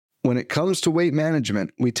When it comes to weight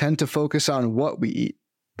management, we tend to focus on what we eat,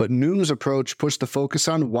 but Noom's approach puts the focus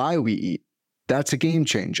on why we eat. That's a game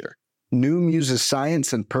changer. Noom uses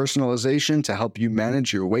science and personalization to help you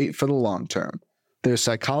manage your weight for the long term. Their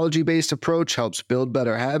psychology-based approach helps build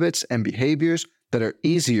better habits and behaviors that are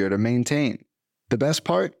easier to maintain. The best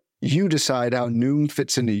part? You decide how Noom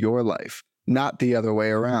fits into your life, not the other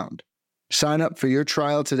way around. Sign up for your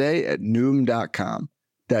trial today at Noom.com.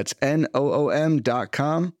 That's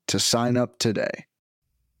Noom.com to sign up today.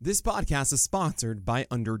 This podcast is sponsored by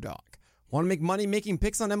Underdog. Want to make money making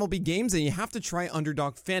picks on MLB games? And you have to try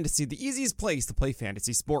Underdog Fantasy, the easiest place to play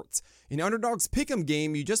fantasy sports. In Underdog's Pick'em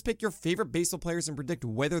game, you just pick your favorite baseball players and predict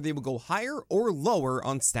whether they will go higher or lower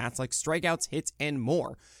on stats like strikeouts, hits, and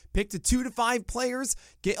more. Pick the 2 to 5 players,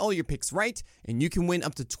 get all your picks right, and you can win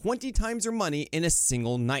up to 20 times your money in a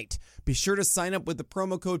single night. Be sure to sign up with the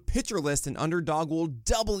promo code PitcherList, and Underdog will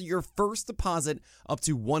double your first deposit up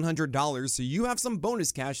to $100, so you have some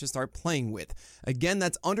bonus cash to start playing with. Again,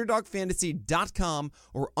 that's UnderdogFantasy.com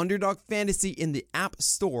or Underdog Fantasy in the App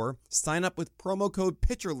Store. Sign up with promo code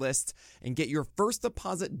PitcherList and get your first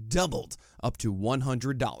deposit doubled up to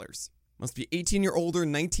 $100. Must be 18 or older,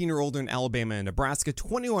 19 or older in Alabama and Nebraska,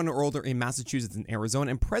 21 or older in Massachusetts and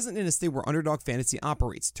Arizona, and present in a state where Underdog Fantasy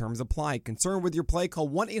operates. Terms apply. Concerned with your play? Call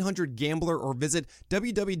 1-800-GAMBLER or visit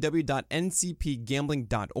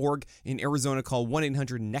www.ncpgambling.org. In Arizona, call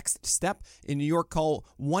 1-800-NEXT-STEP. In New York, call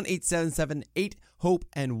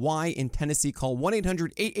 1-877-8-HOPE-NY. In Tennessee, call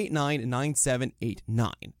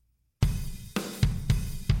 1-800-889-9789.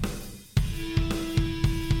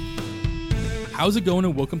 How's it going,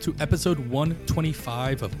 and welcome to episode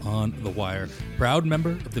 125 of On the Wire, proud member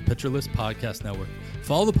of the Pitcher List Podcast Network.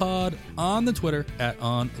 Follow the pod on the Twitter at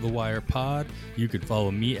On the Wire Pod. You can follow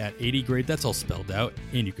me at 80grade, that's all spelled out,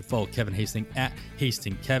 and you can follow Kevin Hastings at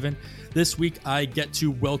HastingKevin. This week, I get to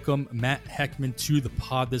welcome Matt Heckman to the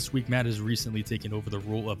pod. This week, Matt has recently taken over the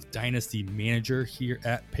role of Dynasty Manager here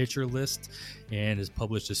at Pitcher List and has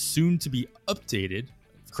published a soon-to-be updated.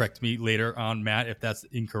 Correct me later on, Matt, if that's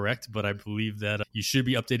incorrect, but I believe that you should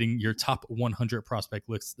be updating your top 100 prospect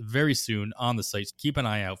list very soon on the site. So keep an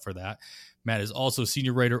eye out for that. Matt is also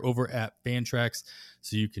senior writer over at Fantrax,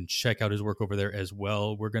 so you can check out his work over there as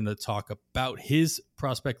well. We're going to talk about his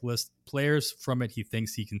prospect list, players from it he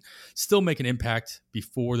thinks he can still make an impact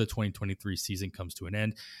before the 2023 season comes to an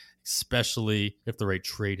end, especially if the right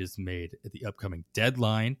trade is made at the upcoming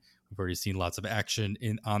deadline. We've already seen lots of action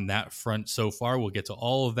on that front so far. We'll get to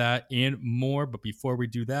all of that and more. But before we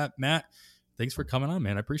do that, Matt, thanks for coming on,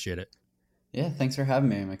 man. I appreciate it. Yeah, thanks for having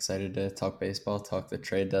me. I'm excited to talk baseball, talk the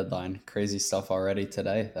trade deadline. Crazy stuff already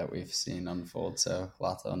today that we've seen unfold. So a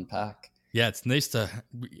lot to unpack. Yeah, it's nice to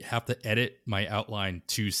have to edit my outline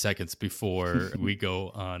 2 seconds before we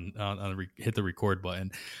go hit the record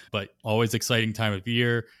button. But always exciting time of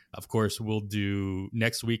year. Of course,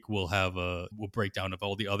 next week we'll have we'll break down of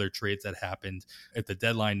all the other trades that happened at the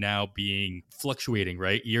deadline now being fluctuating,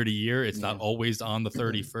 right? Year to year. It's not always on the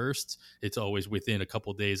 31st. It's always within a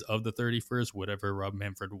couple days of the 31st, whatever Rob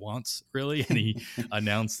Manfred wants, really. And he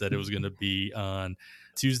announced that it was going to be on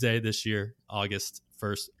Tuesday this year, August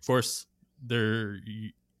 1st. Of course, to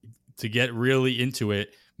get really into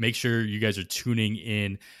it, make sure you guys are tuning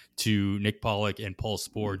in to Nick Pollock and Paul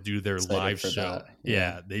Spohr do their live show.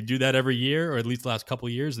 Yeah, they do that every year, or at least the last couple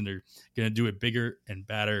of years, and they're going to do it bigger and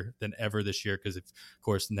badder than ever this year because, of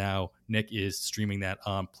course, now Nick is streaming that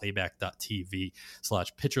on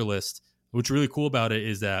playback.tv/pitcherlist. What's really cool about it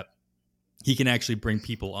is that he can actually bring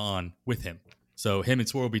people on with him. So him and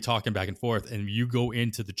Spohr will be talking back and forth, and you go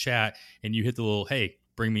into the chat and you hit the little, hey,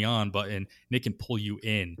 bring me on button. Nick can pull you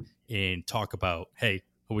in and talk about, hey,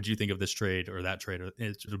 what would you think of this trade or that trade?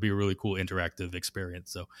 It'll be a really cool interactive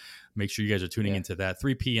experience. So make sure you guys are tuning into that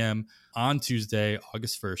 3 p.m. on Tuesday,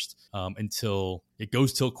 August 1st, until it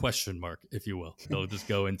goes till question mark, if you will. They'll just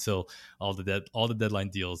go until all the deadline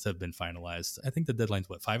deals have been finalized. I think the deadline's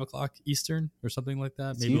 5 o'clock Eastern or something like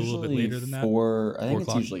that. Maybe a little bit later than that. I think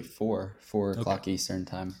it's usually 4 o'clock Eastern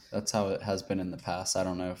time. That's how it has been in the past. I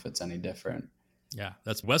don't know if it's any different. Yeah,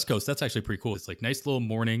 that's West Coast. That's actually pretty cool. It's like nice little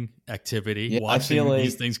morning activity. Yeah, watching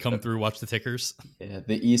these things come through, watch the tickers. Yeah,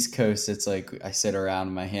 the East Coast, it's like I sit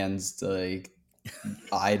around, my hands like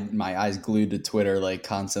my eyes glued to Twitter, like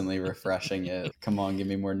constantly refreshing it. Come on, give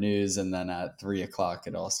me more news. And then at 3 o'clock,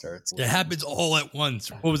 it all starts. It happens all at once.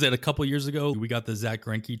 What was it? A couple years ago, we got the Zach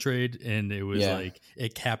Greinke trade, and it was like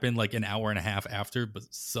it happened like an hour and a half after, but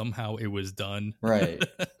somehow it was done. Right.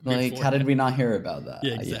 Like, how did we not hear about that?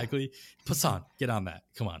 Yeah, exactly. Passan, get on that.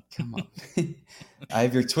 Come on. I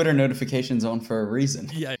have your Twitter notifications on for a reason.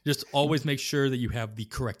 Yeah, just always make sure that you have the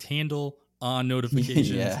correct handle on notifications.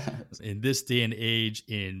 Yeah. In this day and age,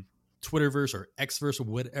 in Twitterverse or Xverse, or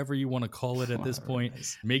whatever you want to call it at this point,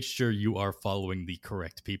 make sure you are following the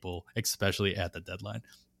correct people, especially at the deadline.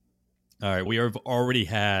 All right, we have already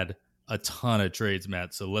had a ton of trades,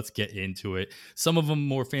 Matt, so let's get into it. Some of them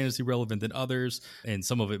more fantasy relevant than others, and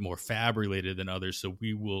some of it more fab related than others. So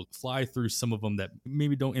we will fly through some of them that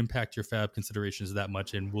maybe don't impact your fab considerations that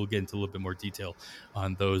much, and we'll get into a little bit more detail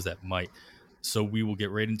on those that might. So we will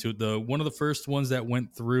get right into it. One of the first ones that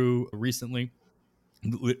went through recently,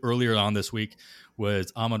 earlier on this week,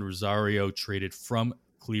 was Amed Rosario traded from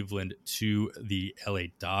Cleveland to the LA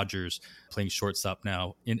Dodgers, playing shortstop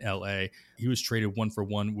now in LA. He was traded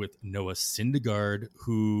 1-for-1 with Noah Syndergaard,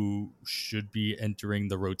 who should be entering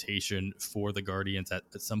the rotation for the Guardians at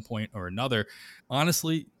some point or another.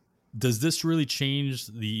 Honestly, does this really change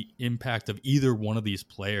the impact of either one of these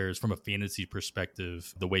players from a fantasy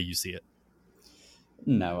perspective, the way you see it?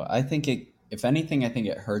 No, I think if anything, I think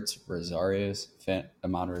it hurts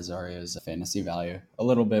Amed Rosario's fantasy value a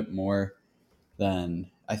little bit more than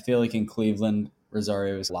I feel like in Cleveland.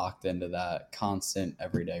 Rosario is locked into that constant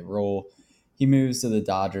everyday role. He moves to the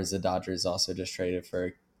Dodgers. The Dodgers also just traded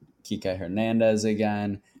for Kike Hernandez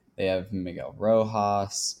again. They have Miguel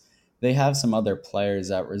Rojas. They have some other players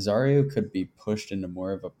that Rosario could be pushed into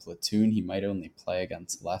more of a platoon. He might only play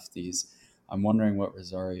against lefties. I'm wondering what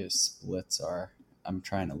Rosario's splits are. I'm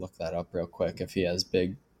trying to look that up real quick if he has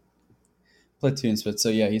big platoon splits. So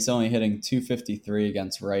yeah, he's only hitting 253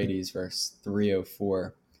 against righties versus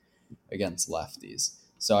 304 against lefties.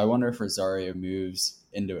 So I wonder if Rosario moves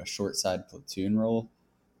into a short side platoon role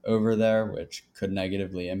over there, which could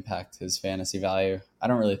negatively impact his fantasy value. I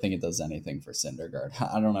don't really think it does anything for Syndergaard.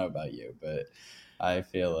 I don't know about you, but I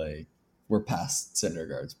feel like we're past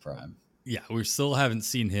Syndergaard's prime. Yeah, we still haven't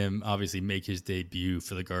seen him obviously make his debut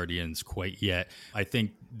for the Guardians quite yet. I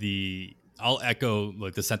think I'll echo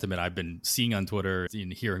like the sentiment I've been seeing on Twitter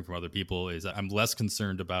and hearing from other people is I'm less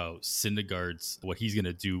concerned about Syndergaard's, what he's going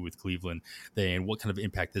to do with Cleveland, than what kind of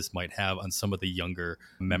impact this might have on some of the younger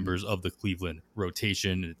members of the Cleveland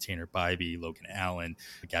rotation, Tanner Bybee, Logan Allen,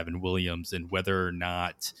 Gavin Williams, and whether or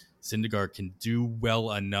not Syndergaard can do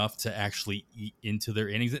well enough to actually eat into their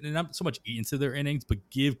innings, and not so much eat into their innings, but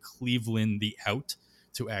give Cleveland the out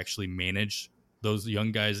to actually manage those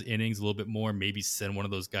young guys' innings a little bit more, maybe send one of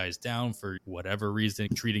those guys down for whatever reason,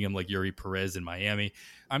 treating him like Yuri Perez in Miami.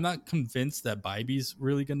 I'm not convinced that Bybee's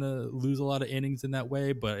really going to lose a lot of innings in that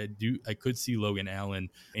way, but I could see Logan Allen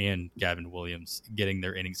and Gavin Williams getting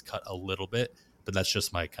their innings cut a little bit, but that's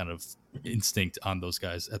just my kind of instinct on those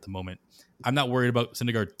guys at the moment. I'm not worried about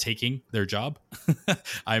Syndergaard taking their job.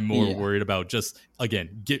 I'm more worried about just,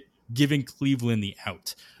 again, giving Cleveland the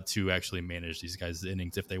out to actually manage these guys'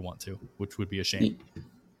 innings if they want to, which would be a shame.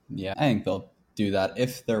 Yeah, I think they'll do that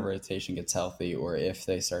if their rotation gets healthy or if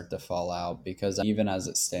they start to fall out, because even as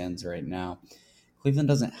it stands right now, Cleveland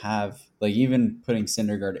doesn't have, like, even putting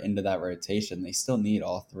Syndergaard into that rotation, they still need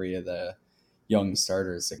all three of the young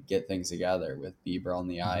starters to get things together, with Bieber on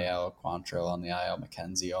the IL, Quantrill on the IL,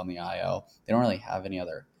 McKenzie on the IL. They don't really have any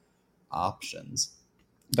other options.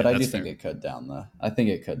 But I do think it could down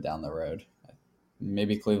the road.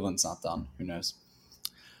 Maybe Cleveland's not done. Who knows?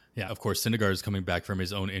 Yeah, of course, Syndergaard is coming back from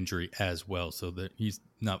his own injury as well, so that he's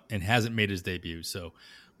not and hasn't made his debut. So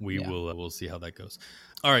we'll see how that goes.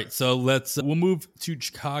 All right, so we'll move to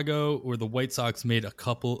Chicago, where the White Sox made a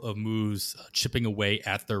couple of moves, chipping away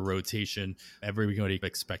at their rotation. Everybody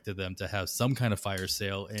expected them to have some kind of fire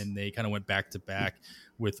sale, and they kind of went back to back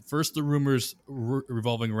with first the rumors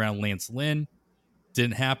revolving around Lance Lynn.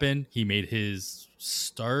 Didn't happen. He made his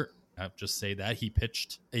start. I'll just say that he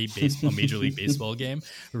pitched a Major League Baseball game,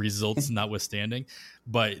 results notwithstanding,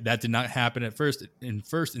 but that did not happen at first.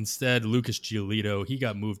 Instead, Lucas Giolito, he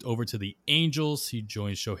got moved over to the Angels. He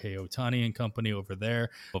joined Shohei Ohtani and company over there.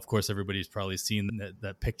 Of course, everybody's probably seen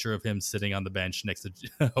that picture of him sitting on the bench next to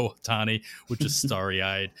Ohtani, which is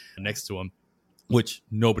starry-eyed next to him, which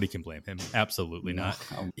nobody can blame him. Absolutely not.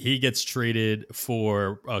 He gets traded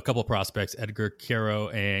for a couple of prospects, Edgar Caro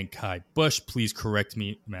and Kai Bush. Please correct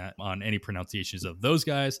me, Matt, on any pronunciations of those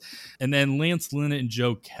guys. And then Lance Lynn and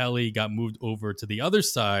Joe Kelly got moved over to the other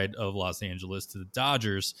side of Los Angeles, to the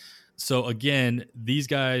Dodgers. So again, these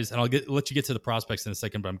guys, and I'll let you get to the prospects in a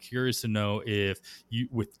second, but I'm curious to know if you,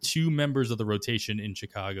 with two members of the rotation in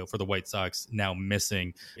Chicago for the White Sox now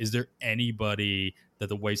missing, is there anybody that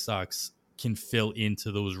the White Sox can fill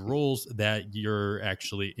into those roles that you're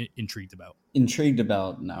actually intrigued about?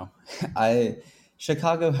 No.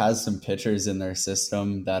 Chicago has some pitchers in their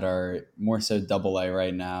system that are more so AA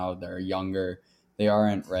right now. They're younger. They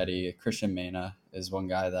aren't ready. Christian Mena is one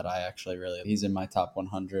guy that I actually he's in my top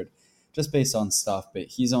 100 just based on stuff. But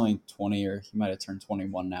he's only 20, or he might have turned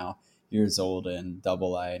 21 now, years old in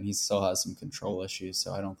Double A, and he still has some control issues.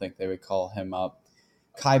 So I don't think they would call him up.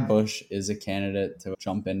 Kai Bush is a candidate to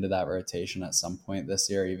jump into that rotation at some point this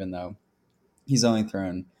year, even though he's only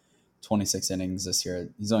thrown 26 innings this year.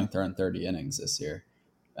 He's only thrown 30 innings this year,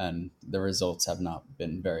 and the results have not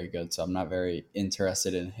been very good. So I'm not very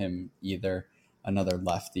interested in him either. Another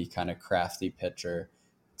lefty, kind of crafty pitcher.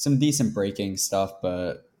 Some decent breaking stuff,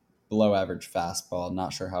 but below average fastball.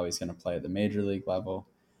 Not sure how he's going to play at the major league level.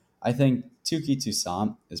 I think Tuki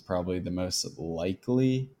Toussaint is probably the most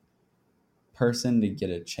likely person to get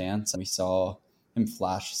a chance. We saw him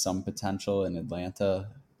flash some potential in Atlanta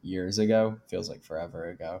years ago, feels like forever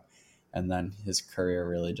ago. And then his career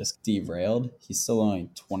really just derailed. He's still only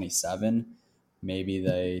 27. Maybe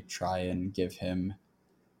they try and give him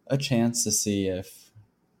a chance to see if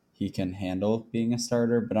he can handle being a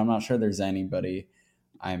starter, but I'm not sure there's anybody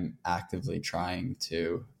I'm actively trying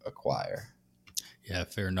to acquire. Yeah,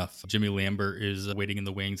 fair enough. Jimmy Lambert is waiting in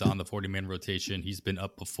the wings on the 40-man rotation. He's been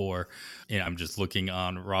up before, and I'm just looking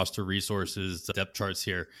on roster resources, depth charts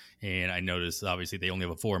here, and I noticed obviously they only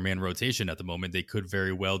have a 4-man rotation at the moment. They could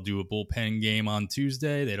very well do a bullpen game on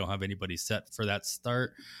Tuesday. They don't have anybody set for that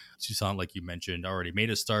start. Toussaint, like you mentioned, already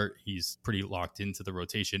made a start. He's pretty locked into the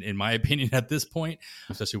rotation, in my opinion, at this point,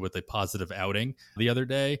 especially with a positive outing the other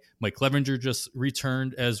day. Mike Clevenger just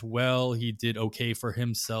returned as well. He did okay for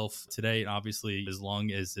himself today. And obviously, as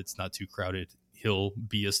long as it's not too crowded, he'll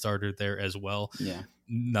be a starter there as well. Yeah.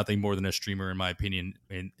 Nothing more than a streamer, in my opinion,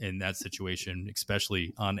 in that situation,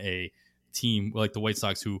 especially on a team like the White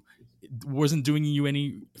Sox, who wasn't doing you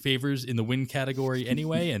any favors in the win category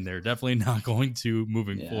anyway, and they're definitely not going to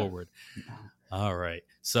moving forward. All right.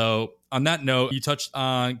 So on that note, you touched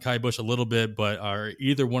on Kai Bush a little bit, but are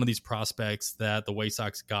either one of these prospects that the White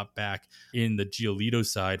Sox got back in the Giolito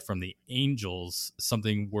side from the Angels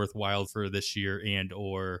something worthwhile for this year, and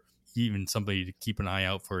or even somebody to keep an eye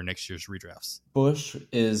out for next year's redrafts? Bush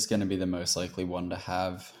is going to be the most likely one to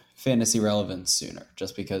have fantasy relevance sooner,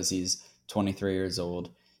 just because he's 23 years old.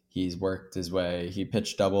 He's worked his way. He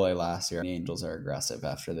pitched Double A last year. The Angels are aggressive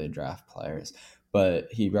after they draft players, but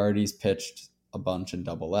he already's pitched a bunch in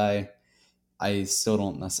Double A. I still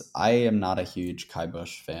don't I am not a huge Kai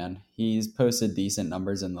Bush fan. He's posted decent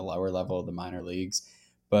numbers in the lower level of the minor leagues,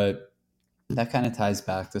 but that kind of ties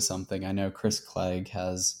back to something I know Chris Clegg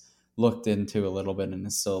has looked into a little bit and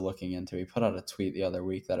is still looking into. He put out a tweet the other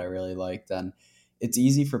week that I really liked, and it's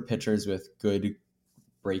easy for pitchers with good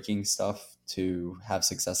breaking stuff to have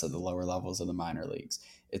success at the lower levels of the minor leagues.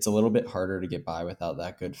 It's a little bit harder to get by without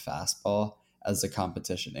that good fastball as the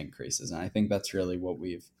competition increases. And I think that's really what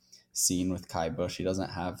we've seen with Kai Bush. He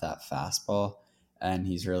doesn't have that fastball, and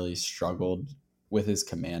he's really struggled with his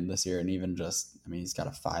command this year. And even just, he's got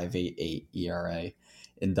a 5.88 ERA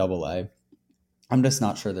in Double A. I'm just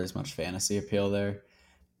not sure there's much fantasy appeal there.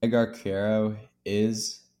 Edgar Quero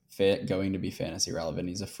is going to be fantasy relevant.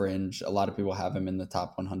 He's a fringe. A lot of people have him in the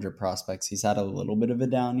top 100 prospects. He's had a little bit of a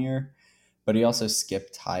down year, but he also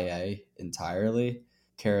skipped high A entirely.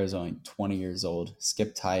 Quero's only 20 years old,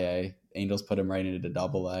 skipped high A. Angels put him right into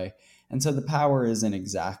Double A. And so the power isn't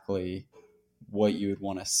exactly what you would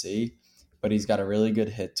want to see, but he's got a really good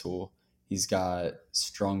hit tool. He's got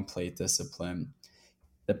strong plate discipline.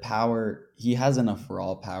 The power, he has enough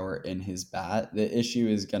raw power in his bat. The issue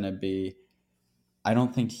is going to be, I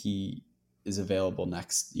don't think he is available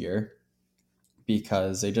next year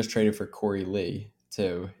because they just traded for Corey Lee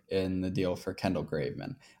too in the deal for Kendall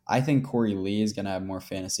Graveman. I think Corey Lee is going to have more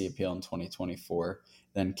fantasy appeal in 2024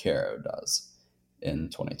 than Quero does in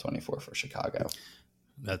 2024 for Chicago.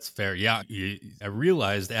 That's fair. Yeah. I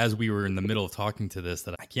realized as we were in the middle of talking to this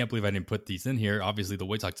that I can't believe I didn't put these in here. Obviously, the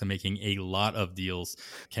White Sox are making a lot of deals.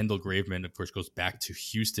 Kendall Graveman, of course, goes back to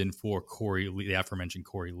Houston for Corey Lee, the aforementioned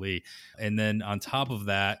Corey Lee. And then on top of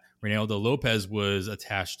that, Reynaldo Lopez was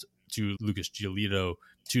attached to Lucas Giolito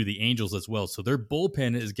to the Angels as well. So their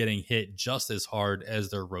bullpen is getting hit just as hard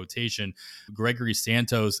as their rotation. Gregory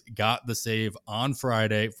Santos got the save on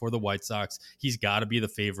Friday for the White Sox. He's got to be the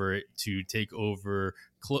favorite to take over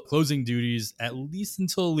closing duties, at least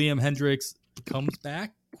until Liam Hendricks comes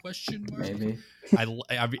back, question mark. Maybe.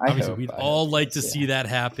 Obviously, we'd all like to see that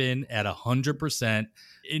happen at 100%.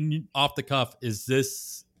 In off the cuff,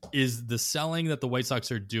 is the selling that the White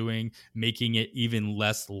Sox are doing making it even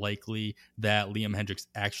less likely that Liam Hendricks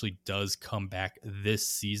actually does come back this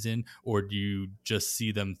season? Or do you just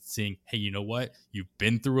see them saying, hey, you know what? You've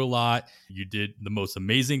been through a lot. You did the most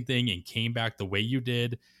amazing thing and came back the way you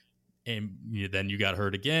did. And then you got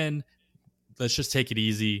hurt again. let's just take it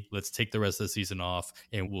easy. Let's take the rest of the season off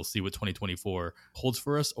and we'll see what 2024 holds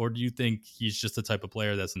for us? Or do you think he's just the type of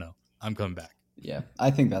player that's no, I'm coming back? Yeah,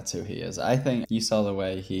 I think that's who he is. I think you saw the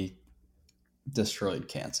way he destroyed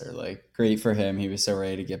cancer. Like, great for him. He was so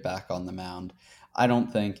ready to get back on the mound. I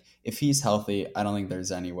don't think, if he's healthy, I don't think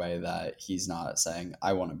there's any way that he's not saying,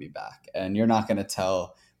 I want to be back. And you're not going to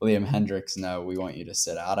tell Liam Hendricks, no, we want you to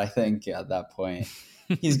sit out. I think at that point,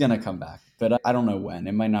 he's going to come back. But I don't know when.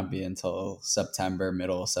 It might not be until September,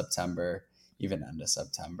 middle of September, even end of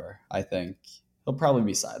September. I think he'll probably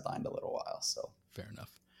be sidelined a little while. So fair enough.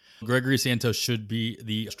 Gregory Santos should be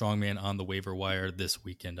the strongman on the waiver wire this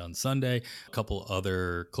weekend on Sunday. A couple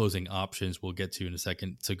other closing options we'll get to in a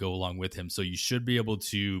second to go along with him. So you should be able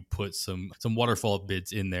to put some waterfall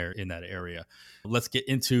bids in there in that area. Let's get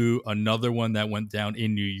into another one that went down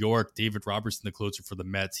in New York. David Robertson, the closer for the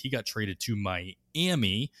Mets, he got traded to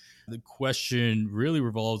Miami. The question really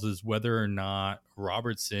revolves is whether or not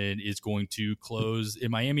Robertson is going to close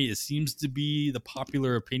in Miami. It seems to be the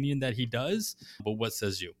popular opinion that he does, but what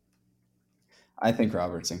says you? I think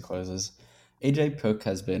Robertson closes. AJ Puk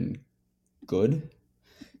has been good.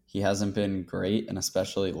 He hasn't been great, and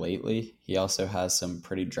especially lately. He also has some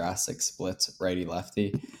pretty drastic splits,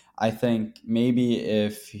 righty-lefty. I think maybe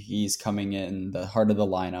if he's coming in the heart of the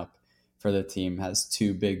lineup for the team, has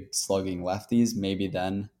two big slugging lefties, maybe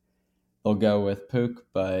then they'll go with Puk,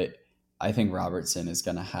 but I think Robertson is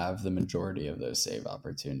going to have the majority of those save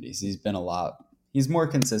opportunities. He's more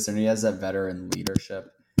consistent. He has that veteran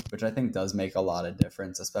leadership, which I think does make a lot of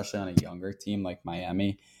difference, especially on a younger team like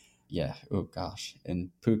Miami. Yeah, oh gosh.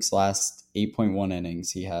 In Puk's last 8.1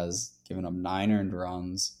 innings, he has given up 9 earned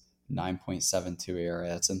runs, 9.72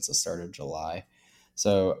 ERA since the start of July.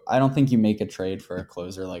 So I don't think you make a trade for a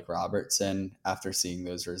closer like Robertson after seeing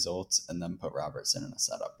those results and then put Robertson in a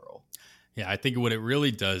setup role. Yeah, I think what it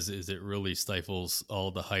really does is it really stifles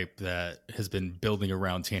all the hype that has been building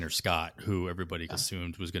around Tanner Scott, who everybody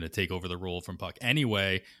assumed was going to take over the role from Puck.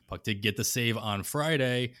 Anyway, Puck did get the save on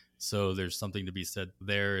Friday, so there's something to be said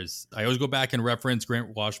there. I always go back and reference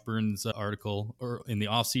Grant Washburn's article in the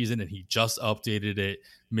offseason, and he just updated it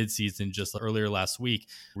midseason just earlier last week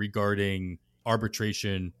regarding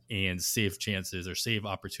arbitration and save chances or save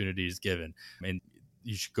opportunities given. And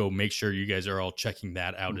you should go make sure you guys are all checking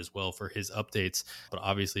that out as well for his updates. But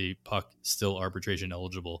obviously, Puck still arbitration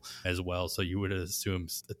eligible as well. So you would assume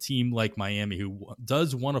a team like Miami, who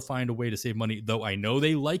does want to find a way to save money, though I know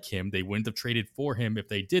they like him, they wouldn't have traded for him if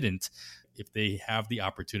they didn't, if they have the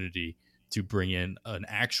opportunity to bring in an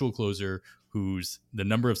actual closer whose the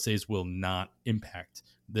number of saves will not impact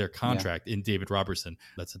their contract in David Robertson.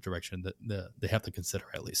 That's a direction that they have to consider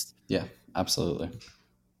at least. Yeah, absolutely.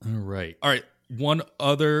 All right.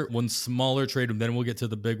 One smaller trade, and then we'll get to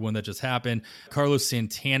the big one that just happened. Carlos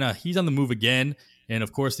Santana, he's on the move again. And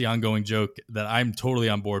of course, the ongoing joke that I'm totally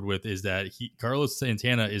on board with is that Carlos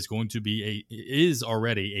Santana is going to is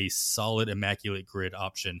already a solid immaculate grid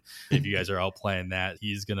option. If you guys are out playing that,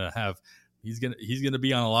 he's gonna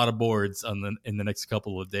be on a lot of boards in the next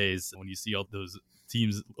couple of days when you see all those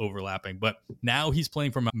teams overlapping. But now he's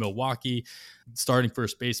playing for Milwaukee, starting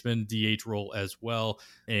first baseman, DH role as well.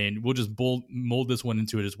 And we'll just mold this one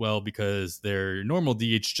into it as well, because their normal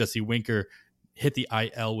DH, Jesse Winker, hit the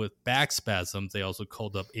IL with back spasms. They also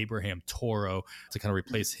called up Abraham Toro to kind of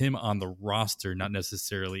replace him on the roster, not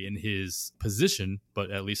necessarily in his position, but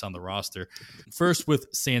at least on the roster. First, with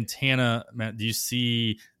Santana, Matt, do you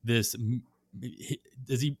see this?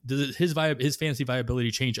 Does his fantasy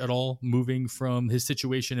viability change at all, moving from his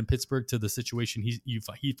situation in Pittsburgh to the situation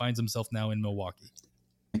he finds himself now in Milwaukee?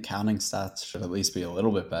 Accounting stats should at least be a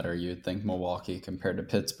little bit better. You'd think Milwaukee compared to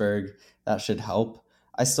Pittsburgh. That should help.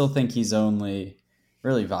 I still think he's only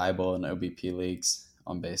really viable in OBP leagues,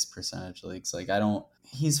 on base percentage leagues.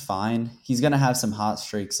 He's fine. He's going to have some hot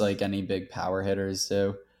streaks like any big power hitters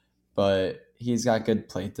do, but he's got good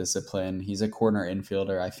plate discipline. He's a corner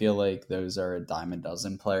infielder. I feel like those are a dime a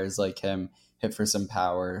dozen players like him. Hit for some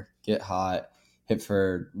power, get hot, hit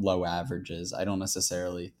for low averages. I don't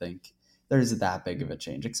necessarily think there's that big of a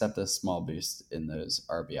change, except a small boost in those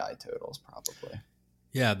RBI totals probably.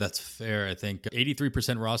 Yeah, that's fair. I think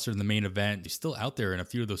 83% roster in the main event. He's still out there in a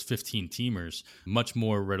few of those 15 teamers, much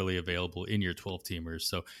more readily available in your 12 teamers.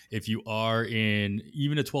 So if you are in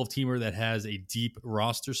even a 12 teamer that has a deep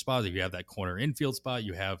roster spot, if you have that corner infield spot,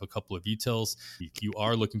 you have a couple of utils, if you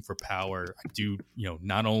are looking for power, I do,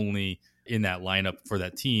 not only in that lineup for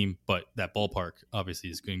that team, but that ballpark obviously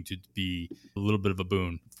is going to be a little bit of a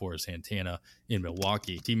boon for Santana in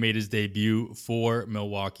Milwaukee. He made his debut for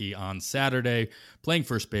Milwaukee on Saturday, playing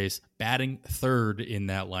first base, batting third in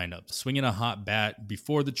that lineup, swinging a hot bat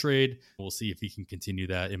before the trade. We'll see if he can continue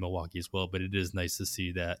that in Milwaukee as well, but it is nice to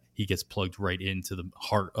see that he gets plugged right into the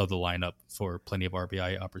heart of the lineup for plenty of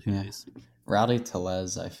RBI opportunities. Yeah. Rowdy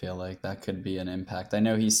Tellez, I feel like that could be an impact. I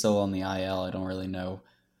know he's still on the IL. I don't really know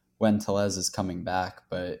when Tellez is coming back,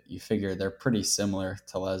 but you figure they're pretty similar.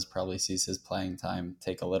 Tellez probably sees his playing time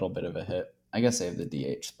take a little bit of a hit. I guess they have the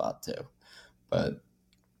DH spot too, but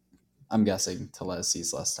I'm guessing Tellez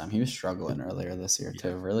sees less time. He was struggling earlier this year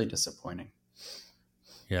too. Really disappointing.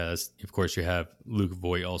 Yeah, of course you have Luke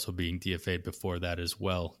Voigt also being DFA'd before that as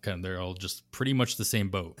well. Kind of, they're all just pretty much the same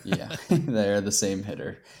boat. Yeah, they're the same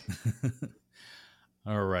hitter.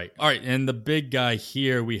 All right. And the big guy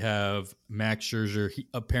here, we have Max Scherzer. He,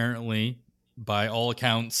 apparently, by all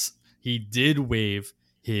accounts, he did waive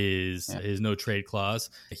his no trade clause.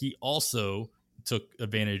 He also took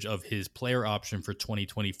advantage of his player option for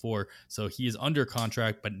 2024. So he is under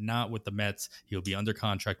contract, but not with the Mets. He'll be under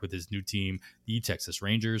contract with his new team, the Texas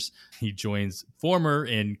Rangers. He joins former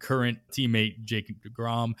and current teammate Jacob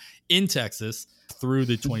deGrom in Texas through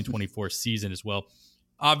the 2024 season as well.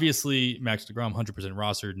 Obviously, Max deGrom, 100%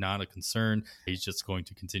 rostered, not a concern. He's just going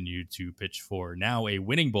to continue to pitch for now a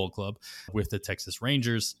winning ball club with the Texas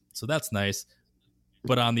Rangers. So that's nice.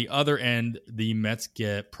 But on the other end, the Mets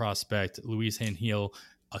get prospect Luis Angel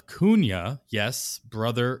Acuna, yes,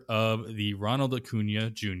 brother of the Ronald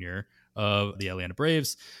Acuna Jr. of the Atlanta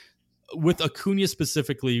Braves. With Acuna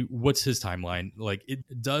specifically, what's his timeline? Like,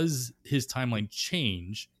 does his timeline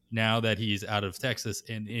change now that he's out of Texas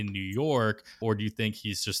and in New York, or do you think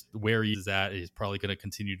he's just where he's at? He's probably going to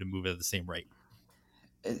continue to move at the same rate.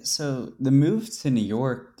 So the move to New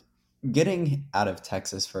York, getting out of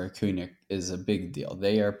Texas for Acuna is a big deal.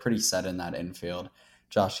 They are pretty set in that infield.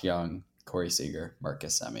 Josh Young, Corey Seager,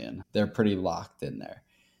 Marcus Semien, they're pretty locked in there.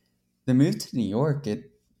 The move to New York,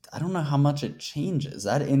 I don't know how much it changes.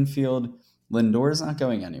 That infield, Lindor's not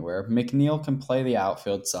going anywhere. McNeil can play the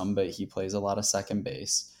outfield some, but he plays a lot of second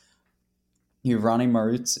base. You have Ronnie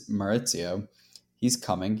Maurizio. He's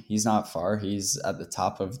coming. He's not far. He's at the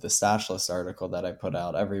top of the stash list article that I put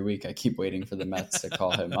out every week. I keep waiting for the Mets to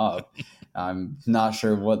call him up. I'm not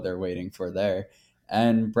sure what they're waiting for there.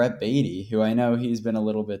 And Brett Beatty, who I know he's been a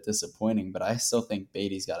little bit disappointing, but I still think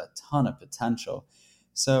Beatty's got a ton of potential.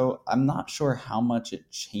 So I'm not sure how much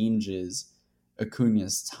it changes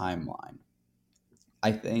Acuna's timeline.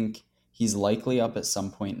 I think he's likely up at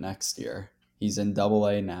some point next year. He's in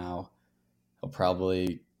AA now. He'll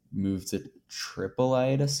probably move to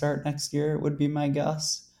AAA to start next year, would be my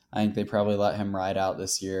guess. I think they probably let him ride out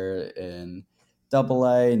this year in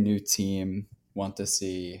AA, new team, want to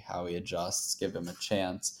see how he adjusts, give him a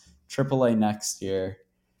chance. AAA next year.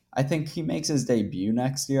 I think he makes his debut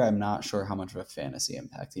next year. I'm not sure how much of a fantasy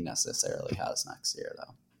impact he necessarily has next year,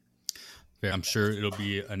 though. I'm sure it'll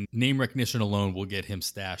be a name recognition alone will get him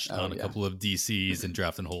stashed on a couple of DCs and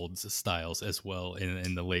draft and holds styles as well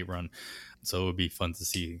in the late run. So it would be fun to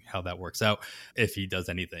see how that works out if he does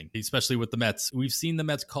anything, especially with the Mets. We've seen the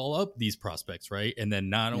Mets call up these prospects, right? And then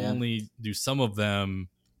not only do some of them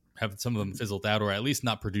fizzled out or at least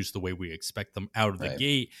not produce the way we expect them out of the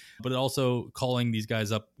gate, but also calling these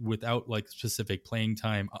guys up without like specific playing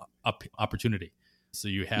time opportunity. So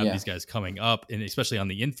you have these guys coming up, and especially on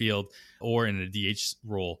the infield or in a DH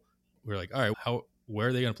role, we're like, all right, where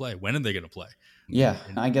are they going to play? When are they going to play? Yeah,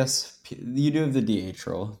 I guess you do have the DH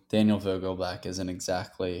role. Daniel Vogelbach isn't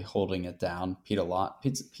exactly holding it down. Pete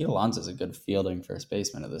Alonso's a good fielding first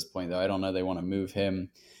baseman at this point, though. I don't know they want to move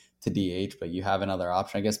him to DH, but you have another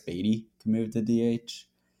option. I guess Beatty can move to DH.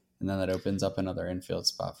 And then that opens up another infield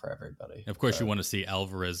spot for everybody. Of course, you want to see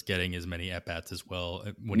Alvarez getting as many at-bats as well.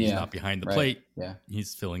 When he's not behind the plate,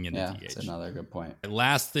 he's filling in the DH. That's another good point.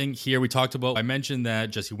 Last thing here we talked about, I mentioned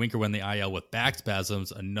that Jesse Winker went the IL with back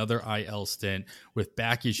spasms, another IL stint with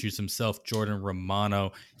back issues himself, Jordan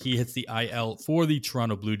Romano. He hits the IL for the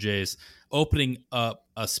Toronto Blue Jays, opening up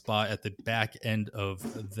a spot at the back end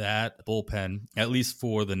of that bullpen, at least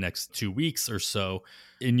for the next 2 weeks or so.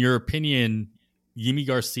 In your opinion, Yimi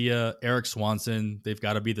Garcia, Eric Swanson, they've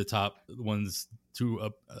got to be the top ones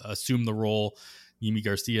to assume the role. Yimi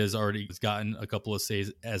Garcia has already gotten a couple of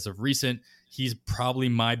saves as of recent. He's probably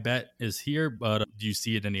my bet is here, but do you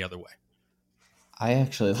see it any other way? I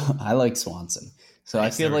like Swanson. So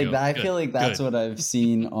nice, I feel like that's what I've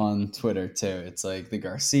seen on Twitter too. It's like the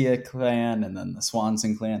Garcia clan and then the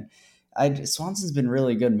Swanson clan. Swanson's been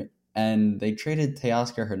really good. and they traded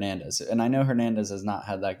Teoscar Hernandez. And I know Hernandez has not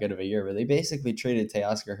had that good of a year, but they basically traded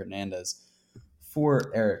Teoscar Hernandez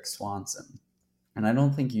for Eric Swanson. And I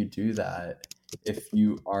don't think you do that if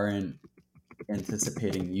you aren't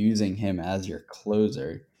anticipating using him as your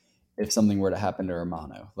closer if something were to happen to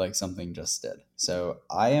Romano, like something just did. So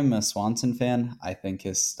I am a Swanson fan. I think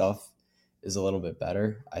his stuff is a little bit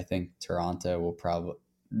better. I think Toronto will probably,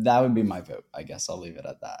 that would be my vote. I guess I'll leave it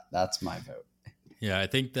at that. That's my vote. Yeah, I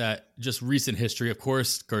think that just recent history, of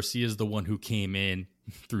course, Garcia is the one who came in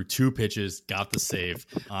through 2 pitches, got the save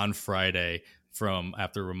on Friday from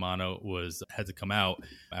after Romano had to come out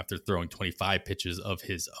after throwing 25 pitches of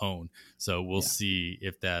his own. So we'll see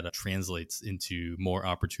if that translates into more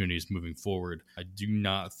opportunities moving forward. I do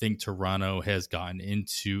not think Toronto has gotten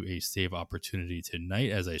into a save opportunity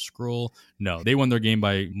tonight as I scroll. No, they won their game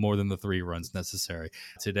by more than the 3 runs necessary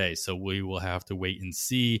today. So we will have to wait and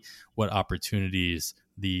see what opportunities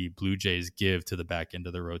the Blue Jays give to the back end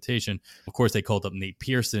of the rotation. Of course, they called up Nate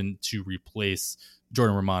Pearson to replace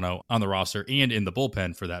Jordan Romano on the roster and in the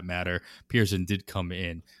bullpen for that matter. Pearson did come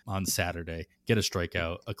in on Saturday, get a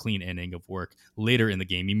strikeout, a clean inning of work. Later in the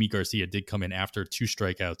game, Mimi Garcia did come in after 2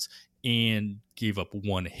 strikeouts and gave up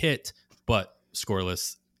 1 hit, but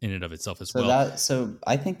scoreless in and of itself as well. So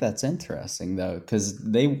I think that's interesting though, because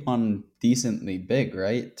they won decently big,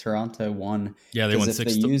 right? Toronto won. Yeah, they won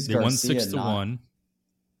 6-1.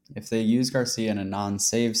 If they use Garcia in a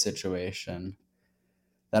non-save situation,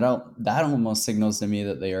 that almost signals to me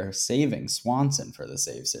that they are saving Swanson for the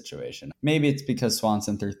save situation. Maybe it's because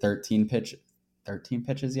Swanson threw 13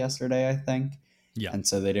 pitches yesterday, I think. Yeah. And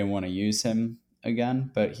so they didn't want to use him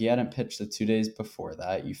again, but he hadn't pitched the 2 days before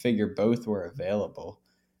that. You figure both were available.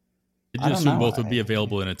 I just assume both would be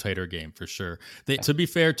available in a tighter game for sure. To be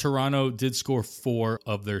fair, Toronto did score 4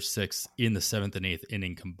 of their 6 in the 7th and 8th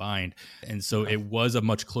inning combined. And so it was a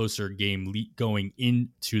much closer game going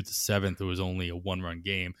into the 7th. It was only a 1-run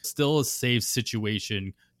game. Still a save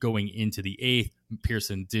situation going into the 8th.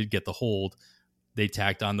 Pearson did get the hold. They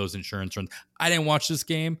tacked on those insurance runs. I didn't watch this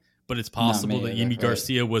game, but it's possible that Yimi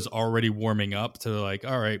Garcia was already warming up to like,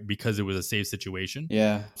 all right, because it was a save situation.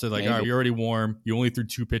 Yeah. So like, all right, you're already warm. You only threw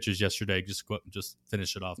 2 pitches yesterday. Just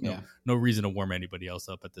finish it off. No reason to warm anybody else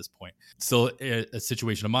up at this point. Still a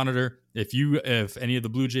situation to monitor. If any of the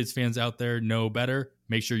Blue Jays fans out there know better,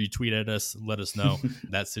 make sure you tweet at us. Let us know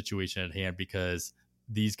that situation at hand, because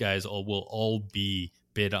these guys will all be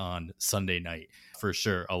bid on Sunday night for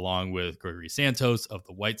sure, along with Gregory Santos of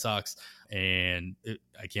the White Sox. And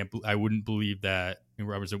I wouldn't believe that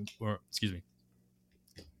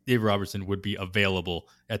Dave Robertson would be available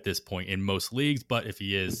at this point in most leagues. But if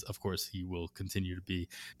he is, of course, he will continue to be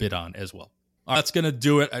bid on as well. That's going to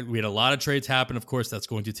do it. We had a lot of trades happen. Of course, that's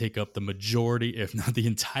going to take up the majority, if not the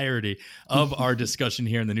entirety, of our discussion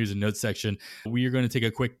here in the news and notes section. We are going to take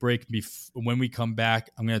a quick break. When we come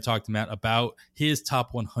back, I'm going to talk to Matt about his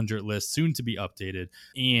top 100 list, soon to be updated,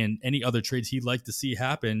 and any other trades he'd like to see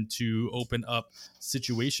happen to open up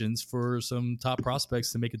situations for some top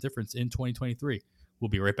prospects to make a difference in 2023. We'll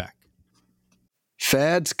be right back.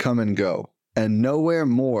 Fads come and go, and nowhere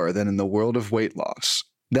more than in the world of weight loss.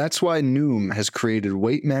 That's why Noom has created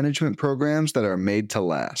weight management programs that are made to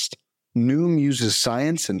last. Noom uses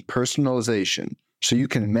science and personalization so you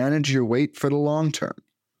can manage your weight for the long term.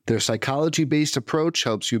 Their psychology-based approach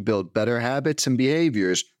helps you build better habits and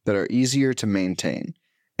behaviors that are easier to maintain.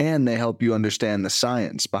 And they help you understand the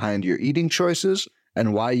science behind your eating choices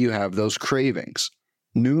and why you have those cravings.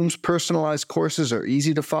 Noom's personalized courses are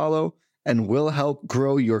easy to follow and will help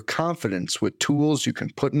grow your confidence with tools you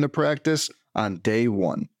can put into practice on day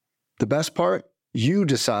one. The best part? You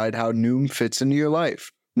decide how Noom fits into your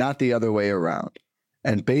life, not the other way around.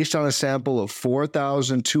 And based on a sample of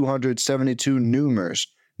 4,272 Noomers,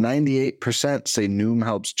 98% say Noom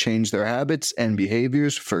helps change their habits and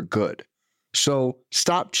behaviors for good. So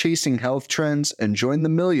stop chasing health trends and join the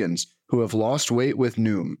millions who have lost weight with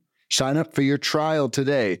Noom. Sign up for your trial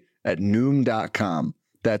today at Noom.com.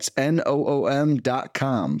 That's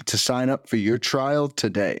Noom.com to sign up for your trial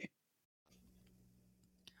today.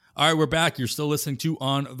 All right, we're back. You're still listening to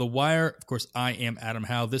On the Wire. Of course, I am Adam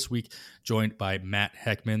Howe this week, joined by Matt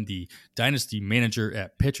Heckman, the Dynasty Manager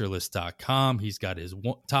at PitcherList.com. He's got his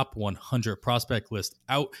top 100 prospect list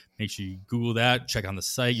out. Make sure you Google that. Check on the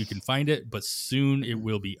site. You can find it, but soon it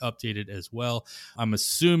will be updated as well. I'm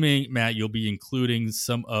assuming, Matt, you'll be including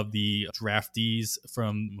some of the draftees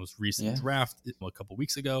from the most recent draft a couple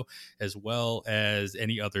weeks ago, as well as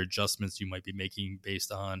any other adjustments you might be making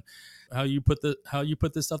based on how you put this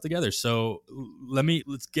stuff together. So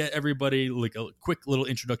let's get everybody like a quick little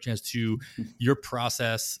introduction as to into your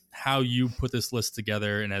process, how you put this list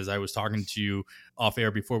together. And as I was talking to you off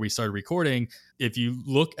air before we started recording, if you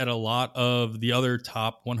look at a lot of the other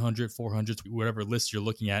top 100, 400, whatever lists you're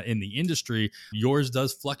looking at in the industry, yours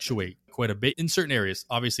does fluctuate quite a bit in certain areas.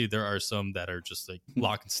 Obviously, there are some that are just like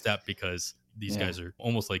lock and step because these guys are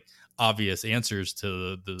almost like obvious answers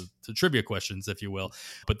to the trivia questions, if you will.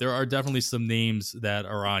 But there are definitely some names that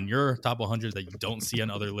are on your top 100 that you don't see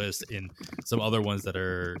on other lists, and some other ones that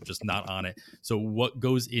are just not on it. So what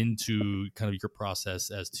goes into kind of your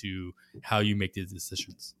process as to how you make these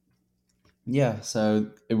decisions? Yeah, so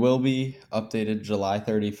it will be updated July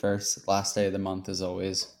 31st. Last day of the month is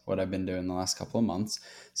always what I've been doing the last couple of months.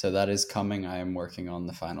 So that is coming. I am working on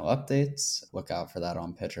the final updates. Look out for that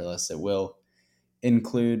on Pitcher List. It will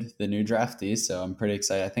include the new draftees. So I'm pretty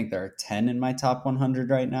excited. I think there are 10 in my top 100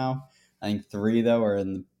 right now. I think 3, though, are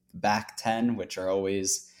in the back 10, which are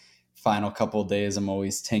always final couple of days. I'm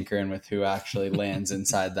always tinkering with who actually lands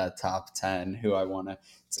inside that top 10, who I want to.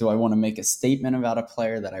 Do I want to make a statement about a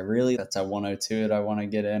player that's a 102 that I want to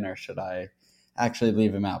get in, or should I actually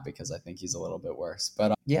leave him out because I think he's a little bit worse?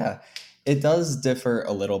 But yeah, it does differ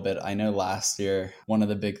a little bit. I know last year, one of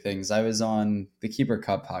the big things, I was on the Keeper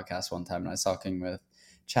Cup podcast one time and I was talking with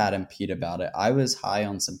Chad and Pete about it. I was high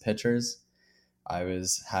on some pitchers.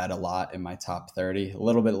 Had a lot in my top 30, a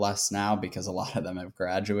little bit less now because a lot of them have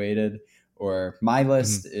graduated, or my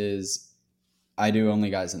list is I do only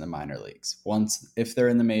guys in the minor leagues. If they're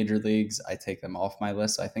in the major leagues, I take them off my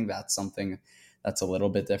list. So I think that's something that's a little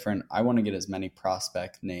bit different. I want to get as many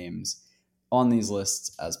prospect names on these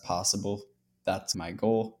lists as possible. That's my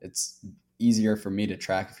goal. It's easier for me to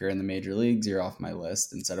track. If you're in the major leagues, you're off my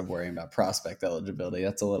list instead of worrying about prospect eligibility.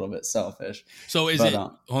 That's a little bit selfish. So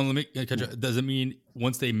does it mean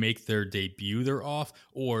once they make their debut, they're off?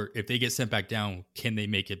 Or if they get sent back down, can they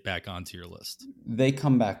make it back onto your list? They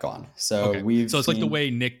come back on. So it's like the way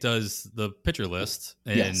Nick does the pitcher list.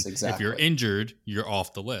 And yes, exactly. If you're injured, you're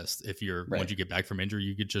off the list. If once you get back from injury,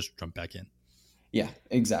 you could just jump back in. Yeah,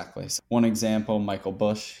 exactly. So one example, Michael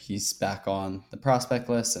Busch, he's back on the prospect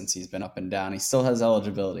list since he's been up and down. He still has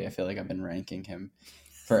eligibility. I feel like I've been ranking him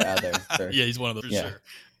forever. Yeah, he's one of those for sure.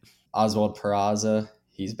 Oswald Peraza,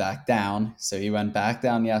 he's back down. So he went back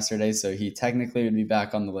down yesterday. So he technically would be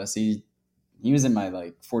back on the list. He was in my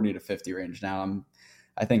like 40 to 50 range. Now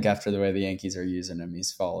I think after the way the Yankees are using him,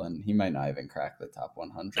 he's fallen. He might not even crack the top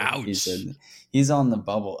 100. Ouch. He's on the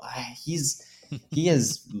bubble. He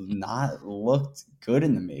has not looked good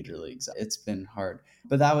in the major leagues. It's been hard.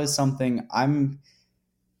 But that was something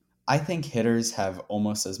I think hitters have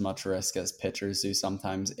almost as much risk as pitchers do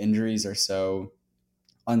sometimes. Injuries are so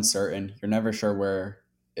uncertain. You're never sure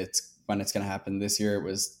when it's going to happen. This year it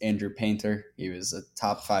was Andrew Painter. He was a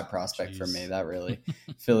top 5 prospect for me. That really,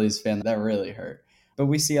 Phillies fan, that really hurt. But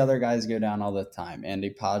we see other guys go down all the time.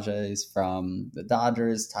 Andy Pages from the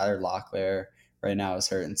Dodgers, Tyler Locklear right now is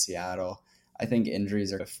hurt in Seattle. I think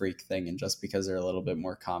injuries are a freak thing, and just because they're a little bit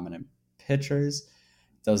more common in pitchers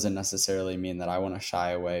doesn't necessarily mean that I want to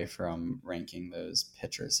shy away from ranking those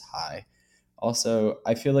pitchers high. Also,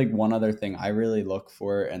 I feel like one other thing I really look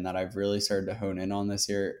for and that I've really started to hone in on this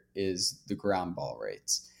year is the ground ball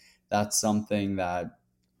rates. That's something that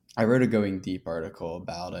I wrote a Going Deep article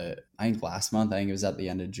about it. I think last month, I think it was at the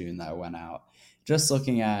end of June that went out. Just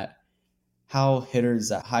looking at how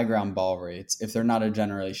hitters at high ground ball rates, if they're not a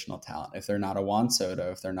generational talent, if they're not a Juan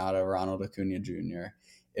Soto, if they're not a Ronald Acuna Jr.,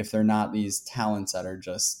 if they're not these talents that are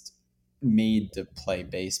just made to play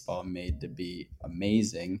baseball, made to be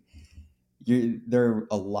amazing, they're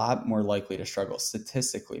a lot more likely to struggle,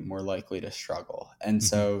 statistically more likely to struggle. And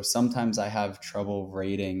so sometimes I have trouble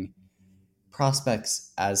rating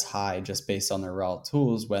prospects as high just based on their raw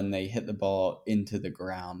tools when they hit the ball into the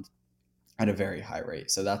ground at a very high rate.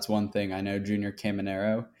 So that's one thing. I know Junior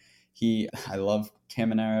Caminero, I love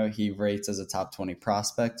Caminero. He rates as a top 20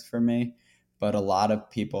 prospect for me, but a lot of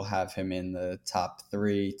people have him in the top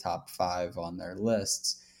 3, top 5 on their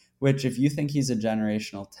lists, which if you think he's a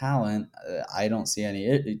generational talent, I don't see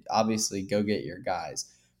any. Obviously, go get your guys.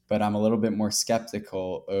 But I'm a little bit more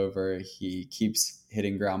skeptical over he keeps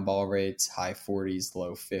hitting ground ball rates, high 40s,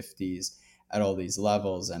 low 50s at all these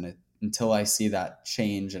levels. And until I see that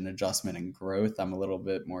change and adjustment and growth, I'm a little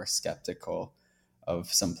bit more skeptical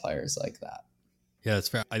of some players like that. Yeah, that's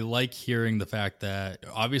fair. I like hearing the fact that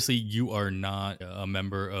obviously you are not a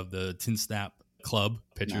member of the Tin Snap club.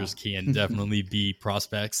 Pitchers can definitely be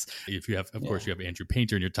prospects. If you have, of course, you have Andrew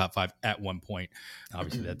Painter in your top 5 at one point.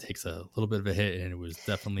 Obviously, that takes a little bit of a hit, and it was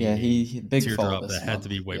definitely he big teardrop fall that this had month. to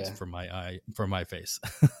be wiped from my face.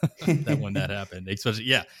 That when that happened,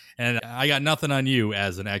 especially and I got nothing on you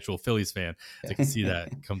as an actual Phillies fan to see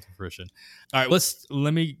that come to fruition. All right,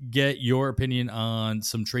 let me get your opinion on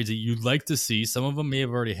some trades that you'd like to see. Some of them may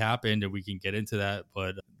have already happened, and we can get into that,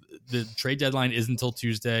 but the trade deadline is until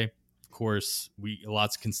Tuesday. Of course,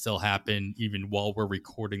 lots can still happen even while we're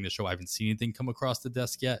recording the show. I haven't seen anything come across the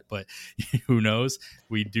desk yet, but who knows?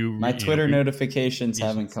 We do. My Twitter notifications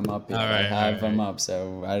haven't come up yet. I have them up,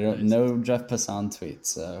 so I don't know Jeff Passan tweets.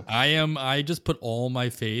 So I just put all my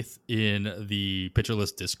faith in the Pitcher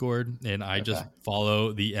List Discord, and I just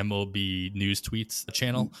follow the MLB news tweets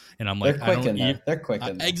channel, and I'm like, they're quick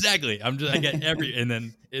in there. Exactly. I get and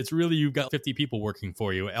then it's really, you've got 50 people working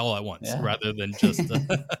for you all at once, rather than just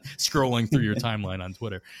scrolling through your timeline on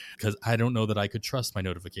Twitter, because I don't know that I could trust my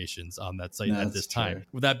notifications on that site at this time.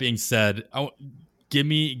 With that being said, give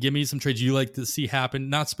me some trades you like to see happen,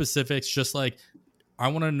 not specifics, just like I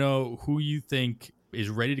want to know who you think is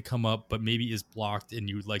ready to come up, but maybe is blocked, and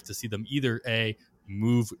you would like to see them either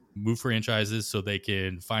move franchises so they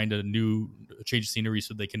can find a change of scenery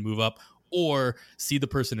so they can move up, or see the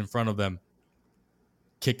person in front of them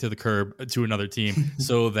kick to the curb to another team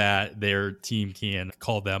so that their team can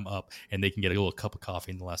call them up and they can get a little cup of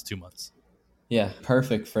coffee in the last 2 months. Yeah,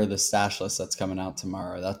 perfect for the stash list that's coming out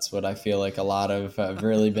tomorrow. That's what I feel like a lot of have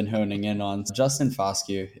really been honing in on. Justin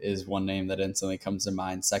Foscue is one name that instantly comes to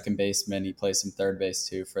mind. Second baseman. He plays some third base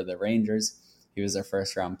too for the Rangers. He was their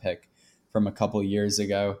first round pick from a couple years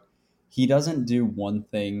ago. He doesn't do one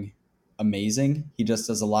thing amazing. He just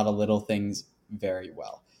does a lot of little things very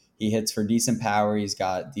well. He hits for decent power. He's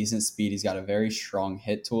got decent speed. He's got a very strong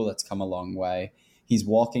hit tool that's come a long way. He's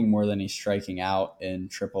walking more than he's striking out in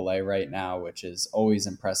AAA right now, which is always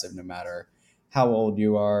impressive no matter how old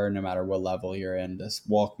you are, no matter what level you're in. To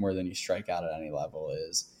walk more than you strike out at any level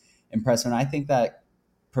is impressive. And I think that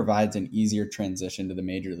provides an easier transition to the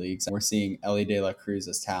major leagues. We're seeing Elly De La Cruz,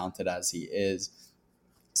 as talented as he is,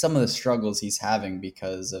 some of the struggles he's having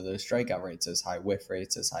because of those strikeout rates, those high whiff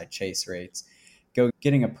rates, those high chase rates.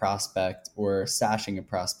 Getting a prospect or stashing a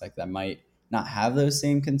prospect that might not have those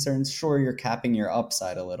same concerns. Sure, you're capping your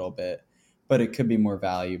upside a little bit, but it could be more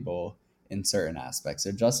valuable in certain aspects.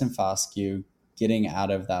 So Justin Foscue getting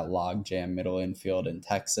out of that logjam middle infield in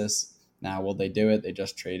Texas. Now, will they do it? They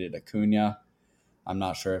just traded Acuna. I'm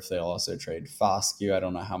not sure if they'll also trade Foscue. I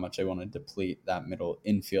don't know how much they want to deplete that middle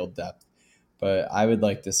infield depth, but I would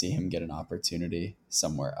like to see him get an opportunity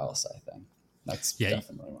somewhere else, I think. That's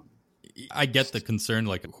definitely one. I get the concern.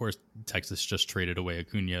 Like, of course, Texas just traded away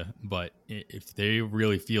Acuna, but if they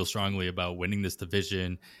really feel strongly about winning this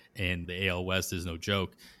division, and the AL West is no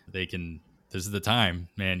joke, they can. This is the time,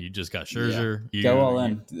 man. You just got Scherzer. Go all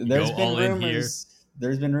in.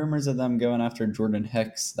 There's been rumors of them going after Jordan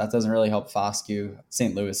Hicks. That doesn't really help Foscue.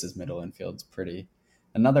 St. Louis's middle infield's pretty.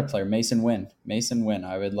 Another player, Mason Wynn.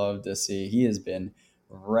 I would love to see. He has been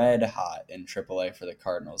red hot in AAA for the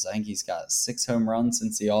Cardinals. I think he's got 6 home runs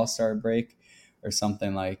since the All-Star break or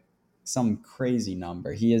something, like some crazy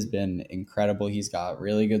number. He has been incredible. He's got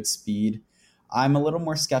really good speed. I'm a little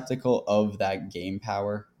more skeptical of that game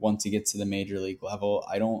power once he gets to the major league level.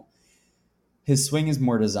 His swing is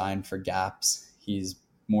more designed for gaps. He's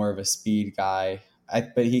more of a speed guy,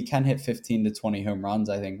 but he can hit 15 to 20 home runs.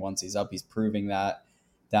 I think once he's up, he's proving that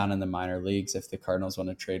down in the minor leagues. If the Cardinals want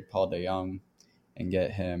to trade Paul DeJong and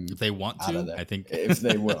get him, if they want to, I think if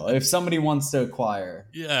they will, if somebody wants to acquire,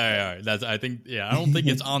 I don't think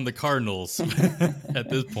it's on the Cardinals at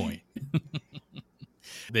this point.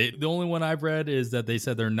 The only one I've read is that they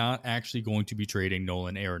said they're not actually going to be trading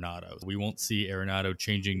Nolan Arenado. We won't see Arenado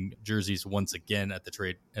changing jerseys once again at the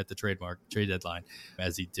trade deadline,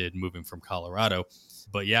 as he did moving from Colorado.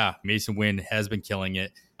 But yeah, Mason Wynn has been killing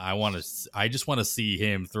it. I just want to see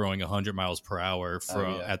him throwing 100 miles per hour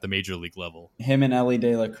at the major league level. Him and Elly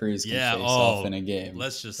De La Cruz can face off in a game.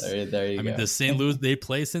 Let's just there you go. Mean, does St. Louis they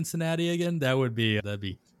play Cincinnati again? That'd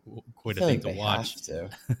be quite a thing to watch. Have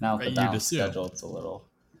to. Now with the bounce schedule, it's a little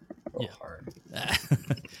hard.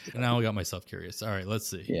 Now I got myself curious. All right, let's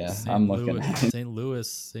see. Yeah, I'm looking at St.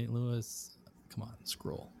 Louis. Come on,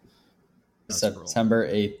 scroll.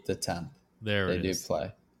 September 8th to 10th. They do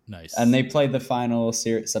play. Nice. And they played the final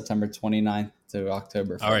series September 29th to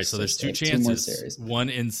October 1st. All right, so there's two chances. 2 more series. One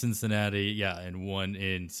in Cincinnati, and one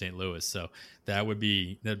in St. Louis. So that'd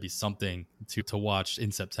be something to watch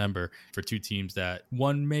in September for two teams that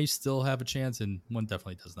one may still have a chance and one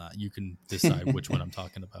definitely does not. You can decide which one I'm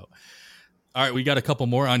talking about. All right, we got a couple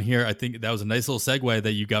more on here. I think that was a nice little segue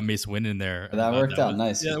that you got Mace Wynn in there. That worked out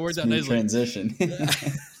nice. Yeah, it worked out Smooth nicely. Transition.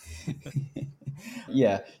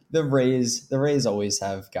 Yeah, the Rays always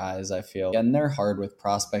have guys, I feel, and they're hard with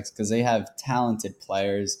prospects because they have talented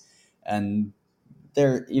players, and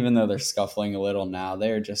they're, even though they're scuffling a little now,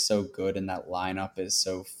 they're just so good, and that lineup is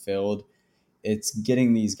so filled. It's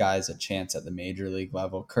getting these guys a chance at the major league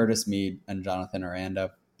level. Curtis Mead and Jonathan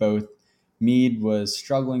Aranda, both. Mead was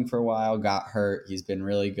struggling for a while, got hurt. He's been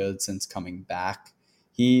really good since coming back.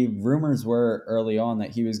 Rumors were early on that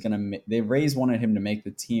he was going to, the Rays wanted him to make the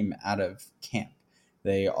team out of camp.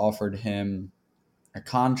 They offered him a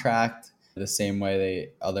contract the same way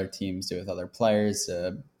other teams do with other players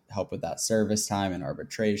to help with that service time and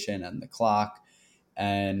arbitration and the clock.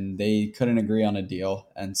 And they couldn't agree on a deal.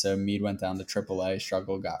 And so Mead went down to AAA,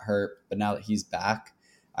 struggled, got hurt. But now that he's back,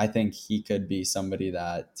 I think he could be somebody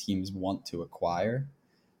that teams want to acquire.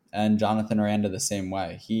 And Jonathan Aranda the same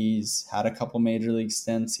way. He's had a couple major league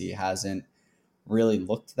stints. He hasn't really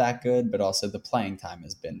looked that good, but also the playing time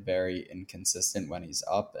has been very inconsistent when he's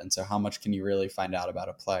up. And so how much can you really find out about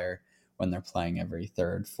a player when they're playing every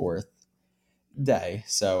third, fourth day?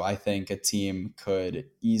 So I think a team could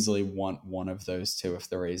easily want one of those two if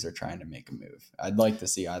the Rays are trying to make a move. I'd like to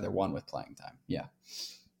see either one with playing time. Yeah.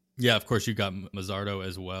 Yeah, of course, you got Mazzardo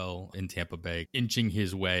as well in Tampa Bay, inching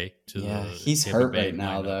his way to the he's Tampa hurt Bay right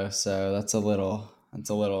now, lineup. though, so that's a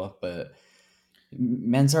little, but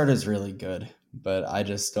Mansardo's really good, but I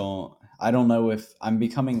don't know if I'm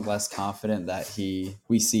becoming less confident that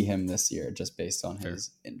we see him this year just based on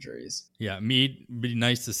his injuries. Yeah, Mead, be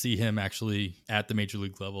nice to see him actually at the major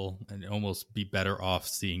league level and almost be better off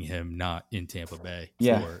seeing him not in Tampa Bay.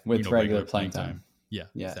 With regular playing time. Yeah.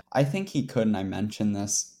 Exactly. I think he could, and I mentioned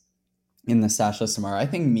this in the stash list tomorrow. I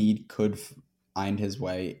think Mead could find his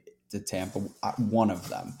way to Tampa, one of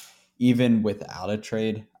them, even without a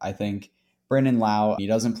trade. I think Brandon Lau, he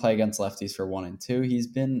doesn't play against lefties for 1 and 2.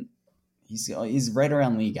 He's right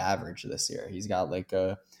around league average this year. He's got like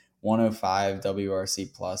a 105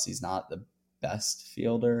 WRC plus. He's not the best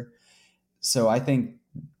fielder. So I think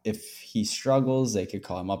if he struggles, they could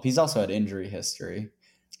call him up. He's also had injury history.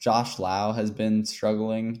 Josh Lau has been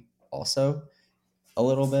struggling also a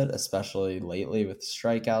little bit, especially lately with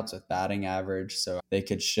strikeouts, with batting average. So they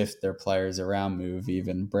could shift their players around, move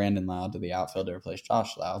even Brandon Lau to the outfield to replace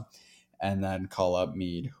Josh Lau, and then call up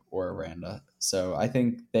Mead or Aranda. So I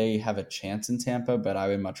think they have a chance in Tampa, but I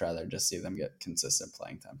would much rather just see them get consistent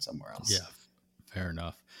playing time somewhere else. Yeah, fair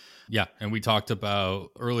enough. Yeah, and we talked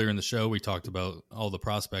about earlier in the show, we talked about all the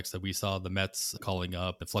prospects that we saw the Mets calling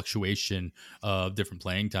up, the fluctuation of different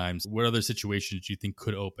playing times. What other situations do you think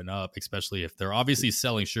could open up, especially if they're obviously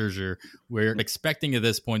selling Scherzer? We're expecting at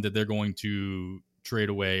this point that they're going to trade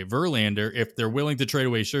away Verlander. If they're willing to trade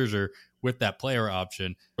away Scherzer with that player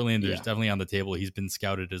option, Verlander's definitely on the table. He's been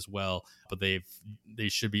scouted as well, but they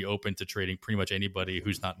should be open to trading pretty much anybody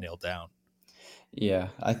who's not nailed down. Yeah,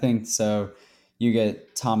 I think so. You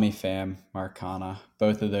get Tommy Pham, Marcana.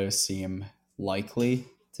 Both of those seem likely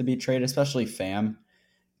to be traded, especially Pham.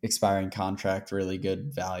 Expiring contract, really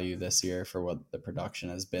good value this year for what the production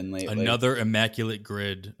has been lately. Another immaculate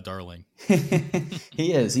grid darling.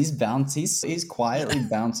 He is. He's quietly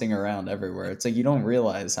bouncing around everywhere. It's like you don't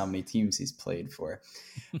realize how many teams he's played for.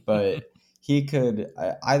 But he could,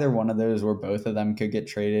 either one of those or both of them could get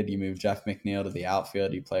traded. You move Jeff McNeil to the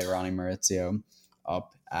outfield. You play Ronnie Mauricio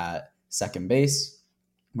up at second base.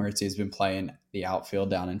 Mauricio's been playing the outfield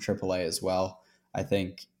down in AAA as well. I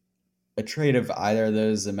think a trade of either of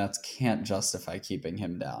those, the Mets can't justify keeping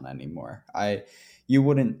him down anymore. You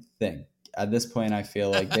wouldn't think at this point. I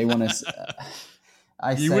feel like they want to.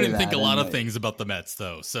 You wouldn't think a lot of things about the Mets,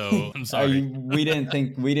 though. So I'm sorry. We didn't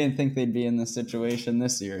think they'd be in this situation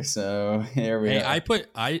this year. So here we are.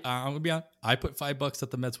 I'm gonna be honest. I put $5 that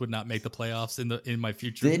the Mets would not make the playoffs in my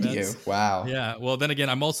future. Did bets. you? Wow. Yeah. Well, then again,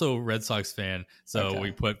 I'm also a Red Sox fan, so we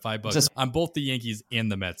put $5 on both the Yankees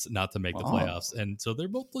and the Mets not to make the playoffs, and so they're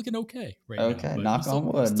both looking okay right now. Okay, knock on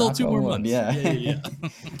wood. Still 2 more months. Yeah.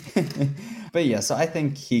 But yeah, so I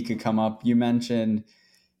think he could come up. You mentioned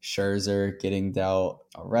Scherzer getting dealt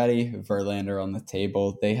already, Verlander on the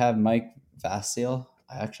table. They have Mike Vasil.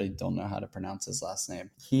 I actually don't know how to pronounce his last name.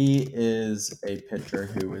 He is a pitcher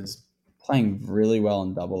who is playing really well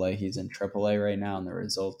in AA. He's in AAA right now, and the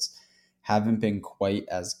results haven't been quite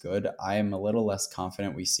as good. I am a little less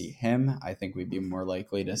confident we see him. I think we'd be more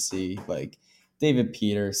likely to see like David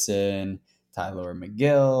Peterson, Tyler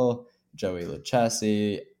McGill, Joey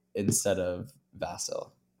Lucchesi instead of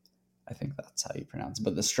Vasil. I think that's how you pronounce it.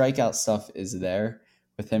 But the strikeout stuff is there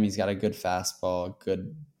with him. He's got a good fastball,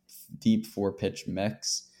 good deep 4-pitch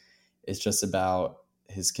mix. It's just about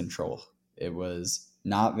his control. It was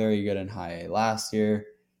not very good in high A last year,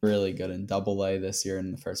 really good in double A this year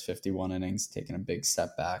in the first 51 innings, taking a big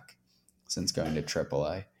step back since going to triple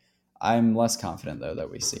A. I'm less confident, though, that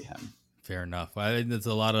we see him. Fair enough. I think there's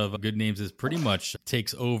a lot of good names. This pretty much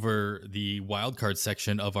takes over the wildcard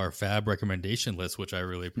section of our Fab recommendation list, which I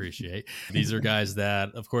really appreciate. These are guys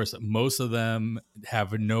that, of course, most of them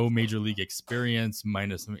have no major league experience,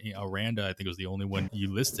 minus Aranda. I think was the only one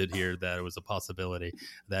you listed here that it was a possibility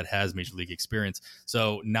that has major league experience.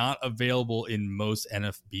 So not available in most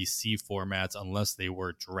NFBC formats unless they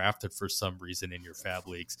were drafted for some reason in your Fab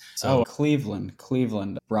leagues. So Cleveland,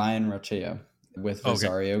 Brian Rocchio. With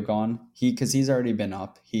Rosario gone, because he's already been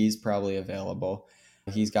up, he's probably available.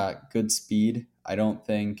 He's got good speed. I don't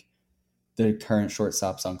think the current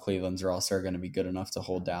shortstops on Cleveland's roster are going to be good enough to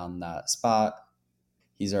hold down that spot.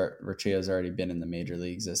 Rocchio's already been in the major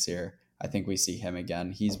leagues this year. I think we see him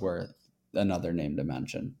again. He's worth another name to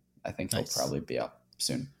mention. I think he'll probably be up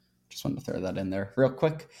soon. Just wanted to throw that in there real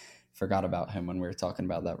quick. Forgot about him when we were talking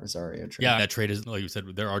about that Rosario trade. Yeah, that trade is, like you said,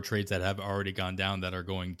 there are trades that have already gone down that are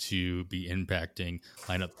going to be impacting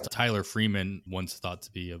lineup. Tyler Freeman, once thought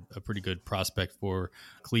to be a pretty good prospect for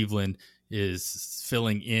Cleveland, is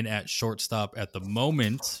filling in at shortstop at the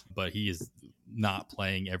moment, but he is not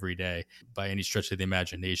playing every day by any stretch of the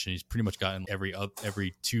imagination. He's pretty much gotten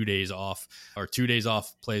every 2 days off, or 2 days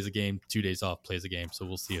off plays a game, 2 days off plays a game. So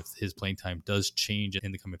we'll see if his playing time does change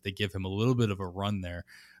in the come, if they give him a little bit of a run there.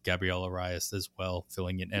 Gabriel Arias as well,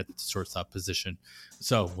 filling in at the shortstop position.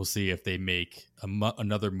 So we'll see if they make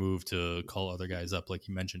another move to call other guys up, like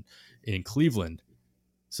you mentioned, in Cleveland.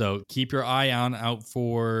 So keep your eye out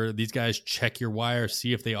for these guys. Check your wire,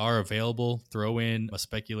 see if they are available. Throw in a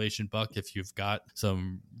speculation buck if you've got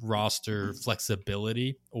some roster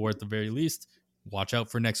flexibility, or at the very least, watch out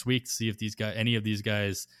for next week. See if any of these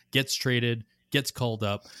guys gets traded, gets called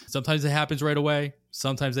up. Sometimes it happens right away.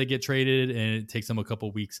 Sometimes they get traded and it takes them a couple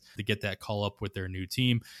weeks to get that call up with their new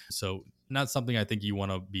team. So not something I think you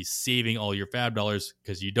want to be saving all your Fab dollars,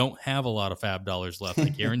 because you don't have a lot of Fab dollars left. I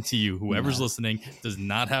guarantee you, whoever's listening does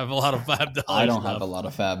not have a lot of Fab dollars I don't have a lot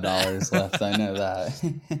of Fab dollars left. I know that.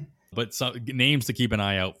 But some names to keep an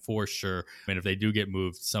eye out for sure. And if they do get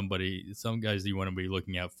moved, some guys you want to be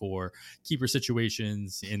looking out for, keeper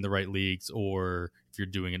situations in the right leagues, or if you're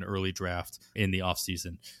doing an early draft in the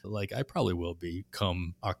offseason, like I probably will be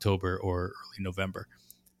come October or early November.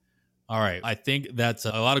 All right. I think that's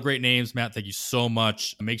a lot of great names. Matt, thank you so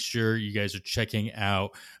much. Make sure you guys are checking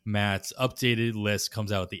out Matt's updated list.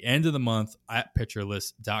 Comes out at the end of the month at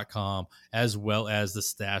pitcherlist.com, as well as the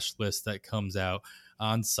stash list that comes out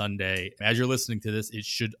on Sunday. As you're listening to this, it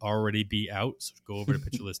should already be out. So go over to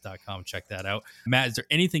pitcherlist.com and check that out. Matt, is there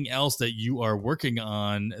anything else that you are working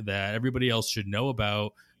on that everybody else should know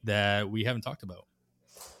about that we haven't talked about?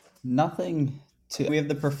 Nothing. We have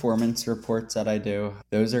the performance reports that I do.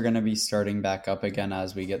 Those are going to be starting back up again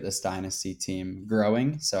as we get this Dynasty team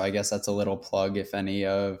growing. So I guess that's a little plug if any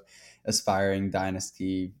of aspiring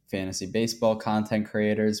Dynasty fantasy baseball content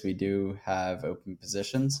creators. We do have open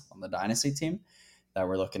positions on the Dynasty team that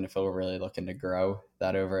we're looking to fill. We're really looking to grow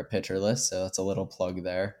that over at Pitcher List. So that's a little plug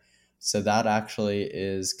there. So that actually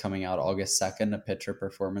is coming out August 2nd, a pitcher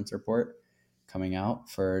performance report coming out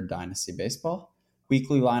for Dynasty Baseball.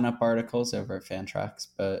 Weekly lineup articles over at Fantrax,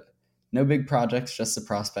 but no big projects, just the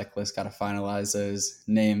prospect list. Got to finalize those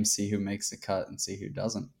names, see who makes the cut and see who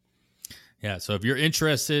doesn't. Yeah, so if you're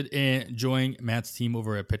interested in joining Matt's team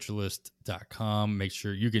over at pitcherlist.com, make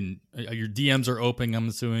sure you can, your DMs are open, I'm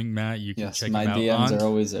assuming, Matt. You can check them out. My DMs are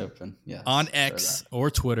always open. Yes, on X or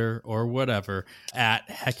Twitter or whatever, at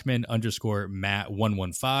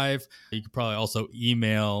Heckman_Matt115. You can probably also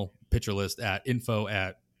email pitcherlist at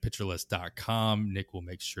info@pitcherlist.com. Nick will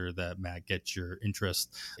make sure that Matt gets your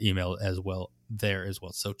interest email as well there as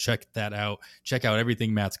well. So check that out. Check out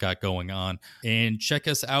everything Matt's got going on, and check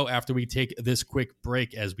us out after we take this quick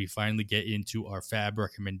break as we finally get into our Fab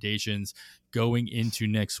recommendations going into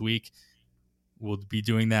next week. We'll be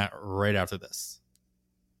doing that right after this.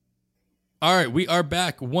 All right, we are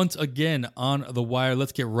back once again on the wire.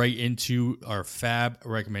 Let's get right into our Fab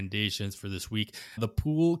recommendations for this week. The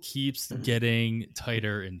pool keeps getting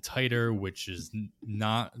tighter and tighter, which is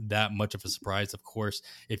not that much of a surprise, of course.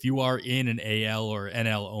 If you are in an AL or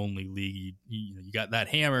NL only league, you got that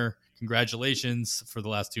hammer congratulations for the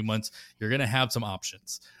last 2 months. You're going to have some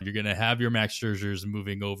options. You're going to have your Max Scherzers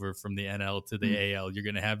moving over from the NL to the AL. You're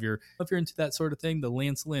going to have if you're into that sort of thing, the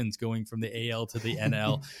Lance Lynn's going from the AL to the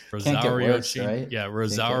NL. Can't get Rosario, worse, right? Yeah,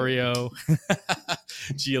 Rosario,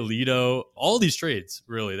 Giolito, all these trades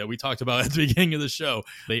really that we talked about at the beginning of the show,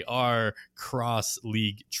 they are cross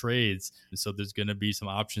league trades. So there's going to be some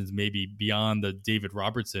options maybe beyond the David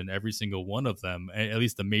Robertson. Every single one of them, at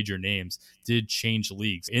least the major names, did change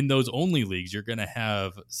leagues. In those only leagues, you're going to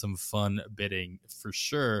have some fun bidding for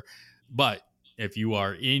sure. But if you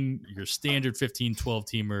are in your standard 15,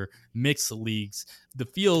 12-teamer mixed leagues, the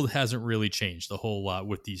field hasn't really changed a whole lot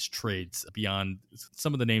with these trades beyond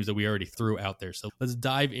some of the names that we already threw out there. So let's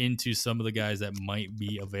dive into some of the guys that might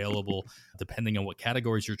be available depending on what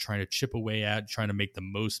categories you're trying to chip away at, trying to make the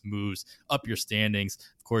most moves up your standings.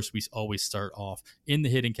 Of course, we always start off in the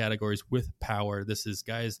hitting categories with power.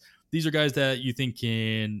 These are guys that you think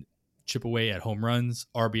can chip away at home runs,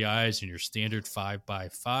 RBIs, in your standard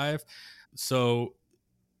 5x5. So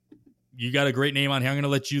you got a great name on here. I'm going to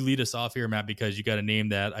let you lead us off here, Matt, because you got a name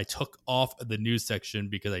that I took off the news section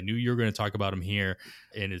because I knew you were going to talk about him here,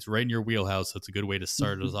 and it's right in your wheelhouse. So it's a good way to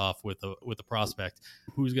start us off with a prospect.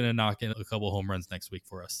 Who's going to knock in a couple home runs next week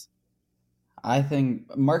for us? I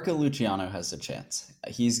think Marco Luciano has a chance.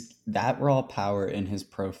 That raw power in his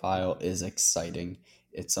profile is exciting.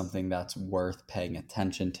 It's something that's worth paying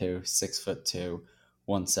attention to. 6'2",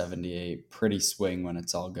 178, pretty swing when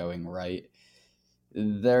it's all going right.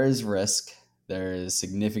 There is risk. There is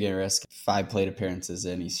significant risk. 5 plate appearances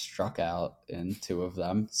in, he struck out in 2 of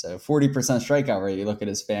them. So 40% strikeout rate. You look at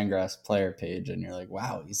his Fangraphs player page and you're like,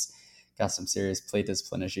 wow, he's got some serious plate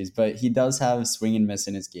discipline issues. But he does have swing and miss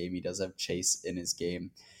in his game. He does have chase in his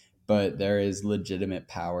game. But there is legitimate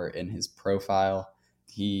power in his profile.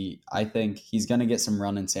 I think he's going to get some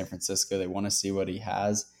run in San Francisco. They want to see what he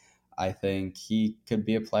has. I think he could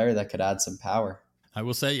be a player that could add some power. I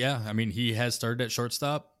will say, yeah. I mean, he has started at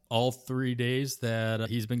shortstop all 3 days that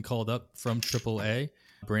he's been called up from AAA.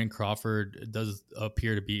 Brandon Crawford does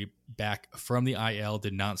appear to be back from the IL,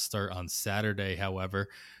 did not start on Saturday, however.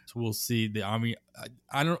 So we'll see.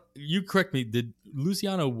 I don't, you correct me,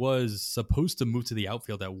 Luciano was supposed to move to the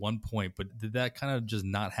outfield at one point, but did that kind of just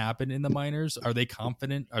not happen in the minors? Are they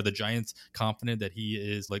confident? Are the Giants confident that he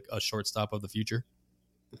is like a shortstop of the future?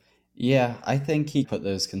 Yeah, I think he put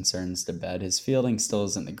those concerns to bed. His fielding still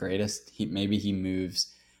isn't the greatest. Maybe he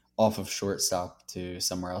moves off of shortstop to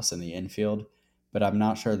somewhere else in the infield, but I'm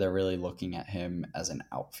not sure they're really looking at him as an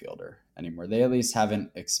outfielder anymore. They at least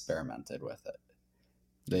haven't experimented with it.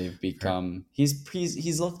 They've become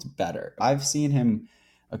he's looked better. I've seen him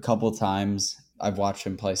a couple times. I've watched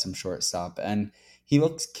him play some shortstop, and he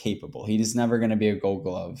looks capable. He's never going to be a Gold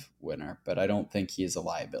Glove winner, but I don't think he is a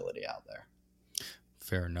liability out there.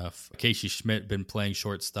 Fair enough. Casey Schmidt been playing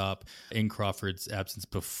shortstop in Crawford's absence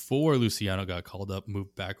before Luciano got called up,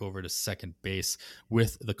 moved back over to second base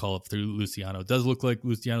with the call up through Luciano. It does look like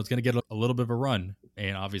Luciano's going to get a little bit of a run.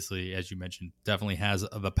 And obviously, as you mentioned, definitely has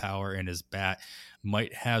the power in his bat.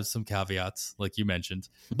 Might have some caveats, like you mentioned.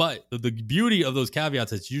 But the beauty of those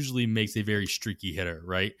caveats is usually makes a very streaky hitter,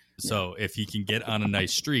 right? Yeah. So if he can get on a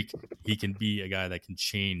nice streak, he can be a guy that can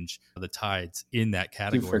change the tides in that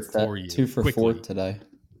category for you. 2 for quickly. 4 today.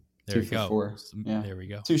 There 2 you for go. 4. Yeah. There we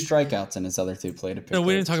go. 2 strikeouts in his other 2 plate appearances. No,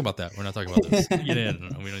 we didn't talk about that. We're not talking about this. We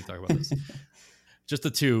don't talk about this. Just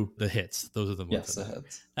the hits. Those are the ones. Yes, the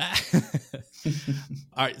hits.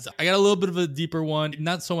 All right. So I got a little bit of a deeper one.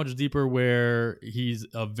 Not so much deeper where he's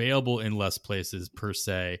available in less places per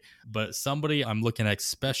se, but somebody I'm looking at,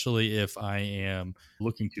 especially if I am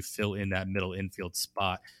looking to fill in that middle infield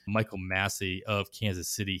spot, Michael Massey of Kansas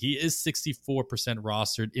City. He is 64%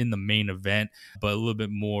 rostered in the main event, but a little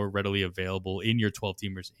bit more readily available in your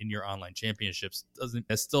 12-teamers, in your online championships.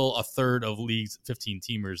 That's still a third of league's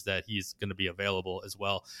 15-teamers that he's going to be available as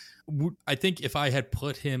well. I think if I had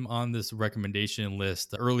put him on this recommendation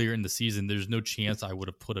list earlier in the season, there's no chance I would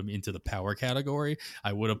have put him into the power category.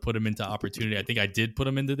 I would have put him into opportunity. I think I did put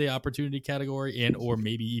him into the opportunity category and or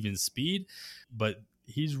maybe even speed, but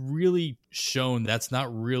he's really shown that's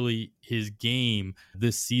not really his game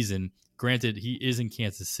this season. Granted, he is in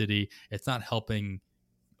Kansas City. It's not helping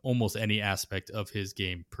almost any aspect of his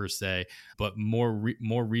game per se, but more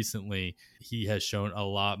recently, he has shown a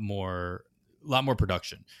lot more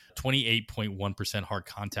production. 28.1% hard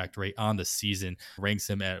contact rate on the season ranks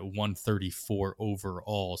him at 134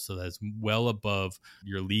 overall. So that's well above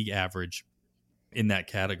your league average. in that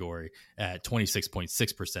category at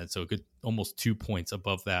 26.6%. So a good almost 2 points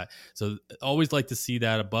above that. So always like to see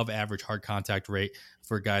that above average hard contact rate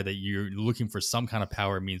for a guy that you're looking for some kind of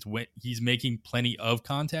power. Means when he's making plenty of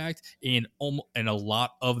contact and a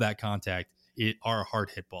lot of that contact are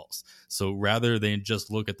hard hit balls. So rather than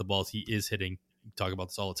just look at the balls he is hitting, we talk about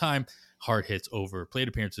this all the time, hard hits over plate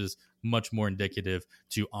appearances, much more indicative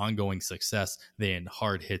to ongoing success than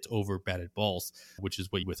hard hits over batted balls, which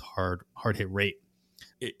is what with hard hit rate.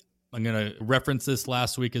 I'm going to reference this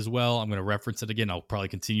last week as well. I'm going to reference it again. I'll probably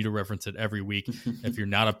continue to reference it every week. If you're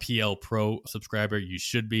not a PL Pro subscriber, you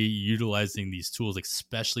should be utilizing these tools,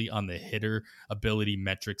 especially on the hitter ability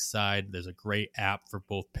metrics side. There's a great app for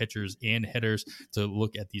both pitchers and hitters to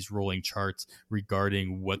look at these rolling charts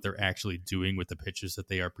regarding what they're actually doing with the pitches that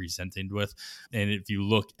they are presenting with. And if you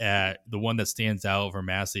look at the one that stands out for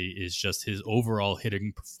Massey is just his overall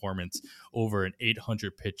hitting performance over an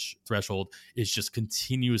 800 pitch threshold is just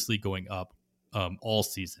continuously going up all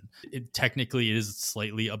season. Technically, it is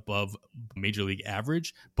slightly above major league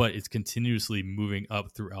average, but it's continuously moving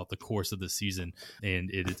up throughout the course of the season.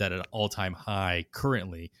 And it is at an all-time high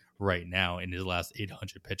currently right now in his last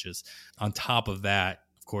 800 pitches. On top of that,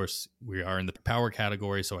 of course, we are in the power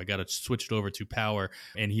category, so I got to switch it over to power.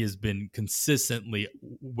 And he has been consistently,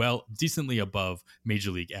 decently above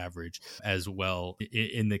major league average as well.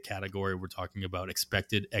 In the category, we're talking about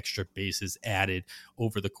expected extra bases added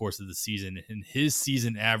over the course of the season. And his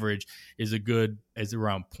season average is around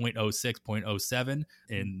 0.06, 0.07,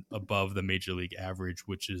 and above the major league average,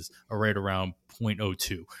 which is right around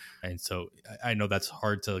 0.02. And so I know that's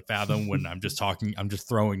hard to fathom when I'm just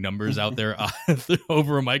throwing numbers out there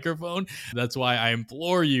over a microphone. That's why I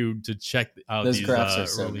implore you to check out those these graphs are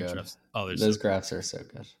so good. Those graphs are so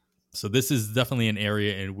good. So this is definitely an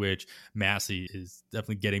area in which Massey is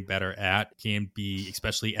definitely getting better at, can be,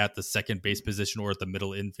 especially at the second base position or at the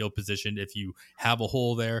middle infield position. If you have a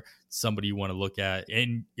hole there, somebody you want to look at.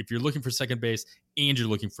 And if you're looking for second base and you're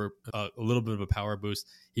looking for a little bit of a power boost,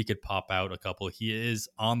 he could pop out a couple. He is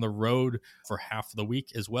on the road for half of the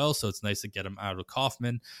week as well. So it's nice to get him out of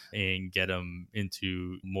Kaufman and get him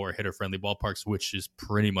into more hitter-friendly ballparks, which is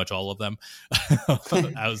pretty much all of them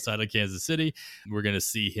outside of Kansas City. We're going to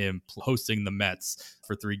see him hosting the Mets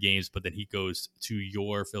for 3 games, but then he goes to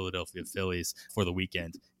your Philadelphia Phillies for the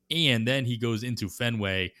weekend. And then he goes into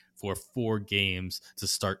Fenway for 4 games to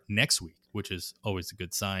start next week, which is always a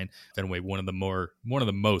good sign. Fenway, one of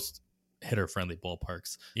the most hitter-friendly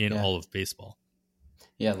ballparks in all of baseball.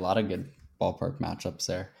 Yeah, a lot of good ballpark matchups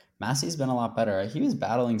there. Massey's been a lot better. He was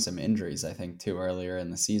battling some injuries, I think, too, earlier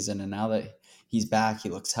in the season. And now that he's back, he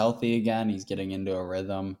looks healthy again. He's getting into a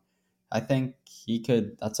rhythm. I think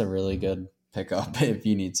that's a really good pickup if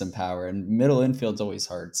you need some power. And middle infield's always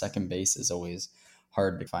hard. Second base is always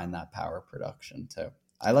hard to find that power production, too.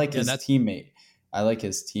 I like his teammate. I like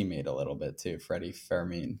his teammate a little bit, too, Freddie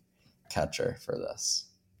Fermin, catcher for this.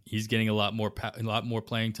 He's getting a lot more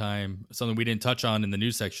playing time. Something we didn't touch on in the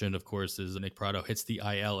news section, of course, is Nick Pratto hits the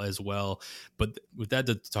IL as well. But with that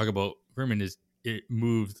to talk about, Fermin it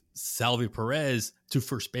moved Salvi Perez to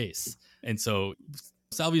first base, and so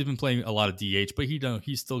Salvi's been playing a lot of DH, but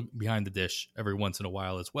he's still behind the dish every once in a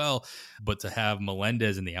while as well. But to have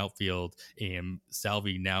Melendez in the outfield and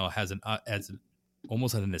Salvi now has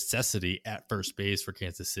almost a necessity at first base for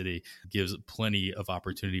Kansas City gives plenty of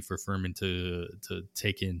opportunity for Fermin to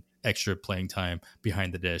take in extra playing time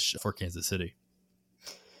behind the dish for Kansas City.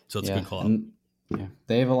 So it's a good call. Yeah,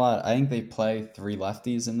 they have a lot. I think they play 3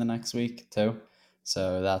 lefties in the next week too.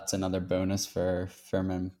 So that's another bonus for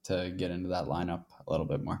Fermin to get into that lineup a little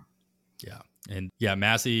bit more. Yeah. And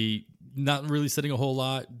Massey not really sitting a whole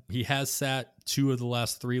lot. He has sat 2 of the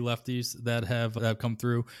last 3 lefties that have come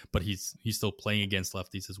through, but he's still playing against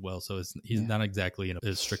lefties as well. So he's not exactly in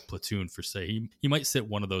a strict platoon for say. He might sit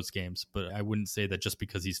one of those games, but I wouldn't say that just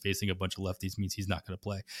because he's facing a bunch of lefties means he's not going to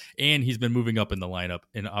play. And he's been moving up in the lineup,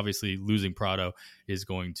 and obviously losing Pratto is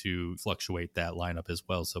going to fluctuate that lineup as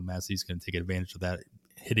well. So Massey's going to take advantage of that,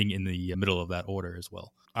 hitting in the middle of that order as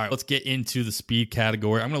well. All right, let's get into the speed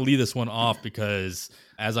category. I'm going to leave this one off because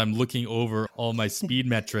as I'm looking over all my speed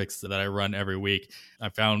metrics that I run every week, I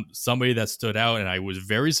found somebody that stood out, and I was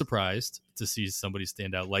very surprised to see somebody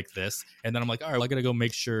stand out like this. And then I'm like, all right, I got to go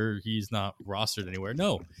make sure he's not rostered anywhere.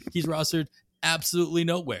 No, he's rostered absolutely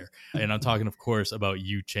nowhere. And I'm talking, of course, about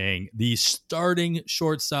Yu Chang, the starting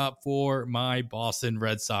shortstop for my Boston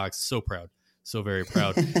Red Sox. So proud So very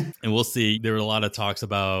proud. And we'll see. There were a lot of talks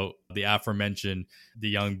about the aforementioned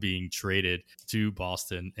DeYoung being traded to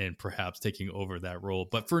Boston and perhaps taking over that role.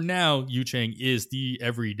 But for now, Yu Chang is the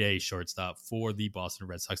everyday shortstop for the Boston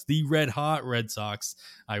Red Sox, the red hot Red Sox.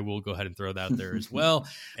 I will go ahead and throw that out there as well.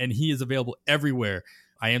 And he is available everywhere.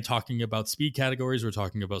 I am talking about speed categories. We're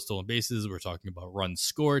talking about stolen bases. We're talking about runs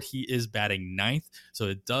scored. He is batting ninth. So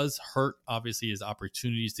it does hurt, obviously, his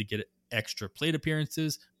opportunities to get extra plate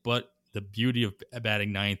appearances. But the beauty of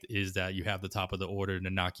batting ninth is that you have the top of the order to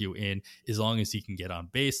knock you in as long as he can get on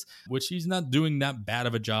base, which he's not doing that bad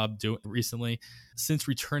of a job doing recently. Since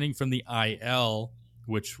returning from the IL,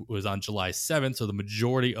 which was on July 7th, so the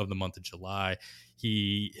majority of the month of July,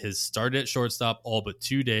 he has started at shortstop all but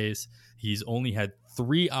 2 days. He's only had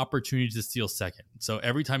 3 opportunities to steal second. So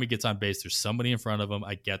every time he gets on base, there's somebody in front of him.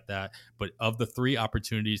 I get that. But of the 3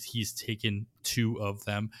 opportunities, he's taken 2 of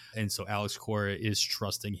them. And so Alex Cora is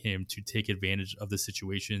trusting him to take advantage of the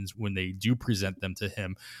situations when they do present them to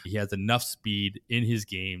him. He has enough speed in his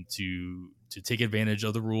game to take advantage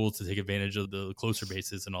of the rules, to take advantage of the closer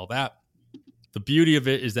bases and all that. The beauty of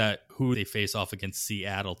it is that who they face off against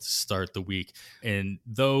Seattle to start the week. And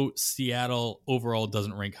though Seattle overall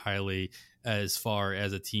doesn't rank highly as far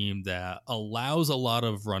as a team that allows a lot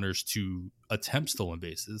of runners to attempt stolen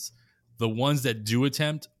bases, the ones that do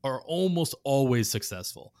attempt are almost always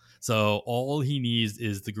successful. So all he needs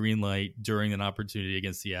is the green light during an opportunity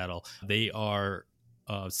against Seattle. They are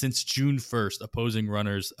since June 1st, opposing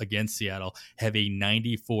runners against Seattle have a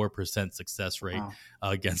 94% success rate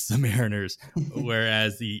against the Mariners,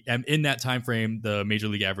 whereas in that time frame, the major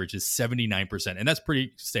league average is 79%, and that's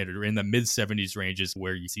pretty standard. We're in the mid 70s ranges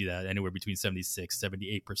where you see that anywhere between 76,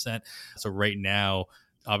 78%. So right now,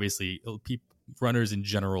 obviously, runners in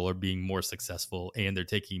general are being more successful and they're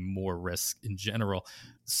taking more risk in general.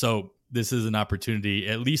 So this is an opportunity,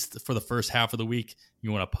 at least for the first half of the week.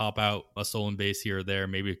 You want to pop out a stolen base here or there,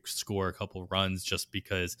 maybe score a couple runs, just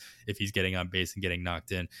because if he's getting on base and getting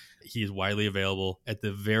knocked in, he is widely available. At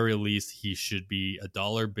the very least, he should be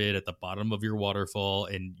 $1 bid at the bottom of your waterfall,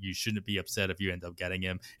 and you shouldn't be upset if you end up getting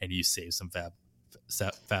him and you save some fab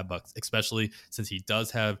bucks, especially since he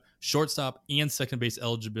does have shortstop and second base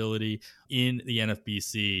eligibility in the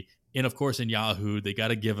NFBC. And of course, in Yahoo, they got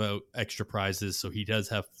to give out extra prizes. So he does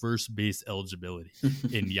have first base eligibility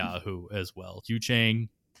in Yahoo as well. Yu Chang,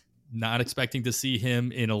 not expecting to see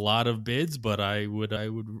him in a lot of bids, but I would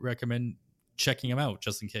recommend checking him out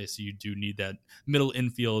just in case you do need that middle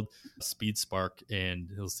infield speed spark, and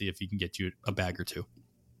he'll see if he can get you a bag or 2.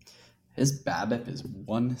 His BABIP is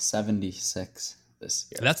 176 this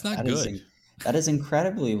year. That's not good. That is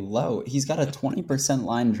incredibly low. He's got a 20%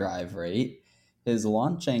 line drive rate. His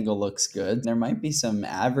launch angle looks good. There might be some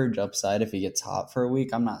average upside if he gets hot for a week.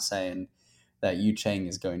 I'm not saying that Yu Chang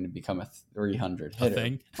is going to become a 300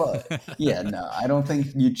 hitter. But yeah, no, I don't think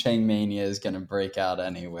Yu Chang mania is going to break out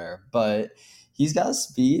anywhere. But he's got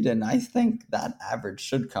speed, and I think that average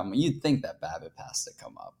should come. You'd think that BABIP has to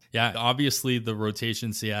come up. Yeah, obviously the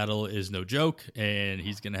rotation Seattle is no joke, and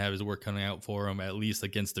he's going to have his work coming out for him, at least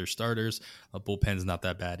against their starters. Bullpen's not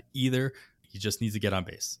that bad either. He just needs to get on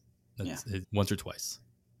base. That's it, once or twice.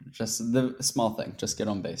 Just the small thing. Just get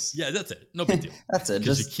on base. Yeah, that's it. No big deal. That's it.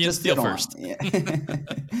 Just you can't steal first. Yeah.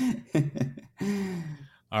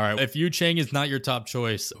 All right. If Yu Chang is not your top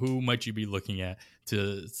choice, who might you be looking at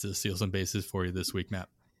to steal some bases for you this week, Matt?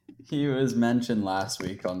 He was mentioned last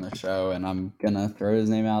week on the show, and I'm going to throw his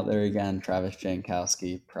name out there again. Travis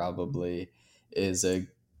Jankowski probably is a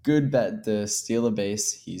good bet to steal a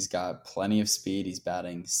base. He's got plenty of speed. He's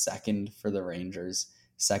batting second for the Rangers.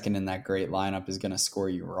 Second in that great lineup, is going to score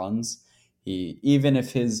you runs. Even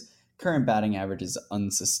if his current batting average is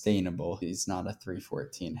unsustainable, he's not a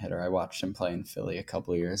 314 hitter. I watched him play in Philly a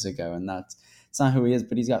couple of years ago, and it's not who he is,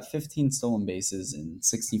 but he's got 15 stolen bases in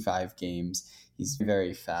 65 games. He's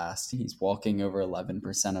very fast. He's walking over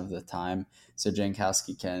 11% of the time. So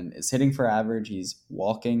Jankowski is hitting for average. He's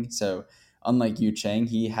walking. So unlike Yu Chang,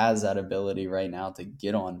 he has that ability right now to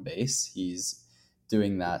get on base. He's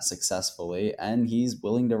doing that successfully, and he's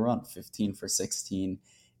willing to run 15 for 16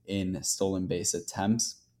 in stolen base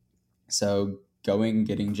attempts. So getting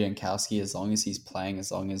Jankowski, as long as he's playing, as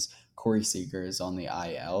long as Corey Seager is on the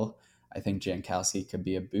IL, I think Jankowski could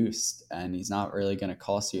be a boost, and he's not really going to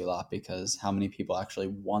cost you a lot because how many people actually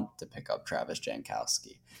want to pick up Travis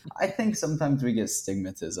Jankowski? I think sometimes we get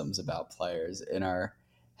stigmatisms about players in our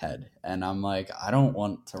head, and I'm like, I don't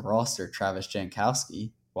want to roster Travis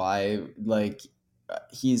Jankowski. Why?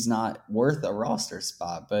 He's not worth a roster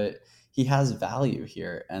spot, but he has value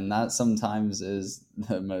here, and that sometimes is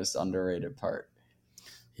the most underrated part.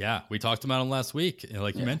 Yeah, we talked about him last week,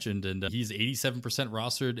 like you mentioned, and he's 87%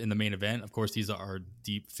 rostered in the main event. Of course, these are our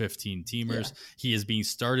deep 15 teamers. He is being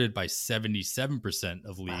started by 77%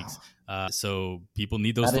 of leagues. Wow. So people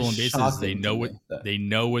need those That is stolen bases. They shocking know to what me, though. they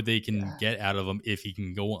know what they can get out of him if he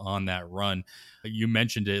can go on that run. You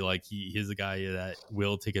mentioned it, like he's a guy that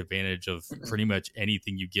will take advantage of pretty much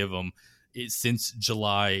anything you give him. Since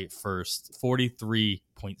July 1st,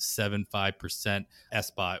 43.75%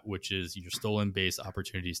 SBOT, which is your stolen base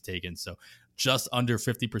opportunities taken. So just under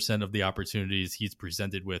 50% of the opportunities he's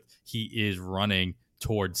presented with, he is running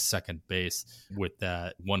towards second base with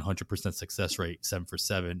that 100% success rate, 7 for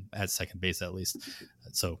 7 at second base at least.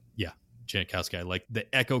 So yeah, Jankowski, I like the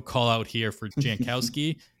echo call out here for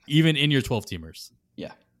Jankowski, even in your 12 teamers.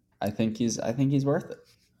 Yeah, I think he's worth it.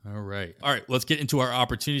 All right. Let's get into our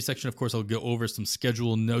opportunity section. Of course, I'll go over some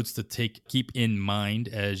schedule notes to keep in mind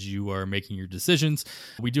as you are making your decisions.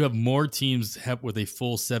 We do have more teams with a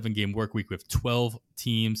full 7-game work week. We have 12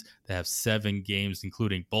 teams that have 7 games,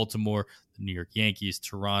 including Baltimore, the New York Yankees,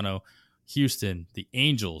 Toronto, Houston, the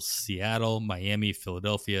Angels, Seattle, Miami,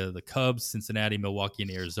 Philadelphia, the Cubs, Cincinnati, Milwaukee,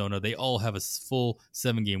 and Arizona. They all have a full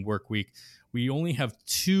 7-game work week. We only have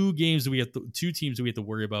 2 teams that we have to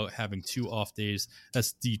worry about having 2 off days.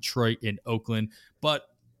 That's Detroit and Oakland. But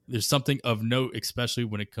there's something of note, especially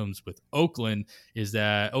when it comes with Oakland, is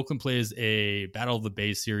that Oakland plays a Battle of the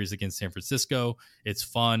Bay series against San Francisco. It's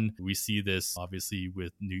fun. We see this obviously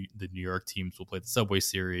with the New York teams will play the Subway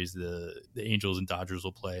Series. The Angels and Dodgers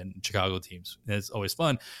will play, and Chicago teams. And it's always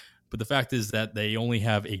fun. But the fact is that they only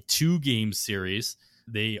have a 2-game series.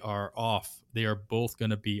 They are off. They are both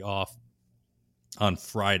going to be off on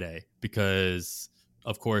Friday because,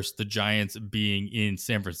 of course, the Giants being in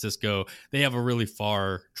San Francisco, they have a really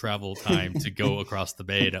far travel time to go across the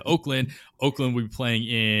bay to Oakland. Oakland will be playing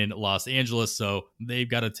in Los Angeles, so they've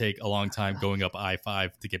got to take a long time going up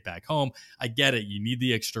I-5 to get back home. I get it. You need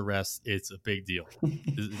the extra rest. It's a big deal.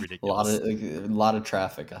 It's ridiculous. a lot of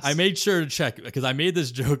traffic. I made sure to check because I made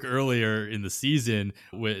this joke earlier in the season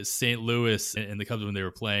with St. Louis and the Cubs when they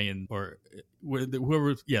were playing,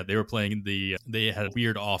 they were playing they had a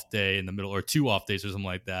weird off day in the middle, or 2 off days or something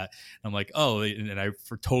like that. And I'm like, and I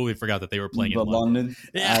totally forgot that they were playing in London.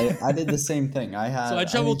 Yeah. I did the same thing. I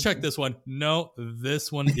double checked this one. No, this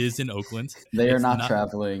one is in Oakland. They are not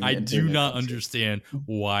traveling. I do not understand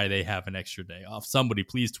why they have an extra day off. Somebody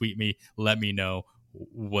please tweet me. Let me know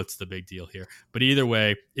what's the big deal here. But either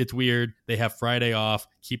way, it's weird. They have Friday off.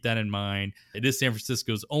 Keep that in mind. It is San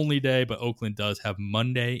Francisco's only day, but Oakland does have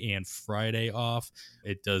Monday and Friday off.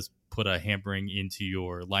 It does put a hampering into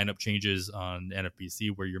your lineup changes on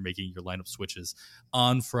NFBC where you're making your lineup switches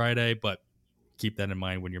on Friday, but keep that in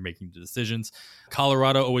mind when you're making the decisions.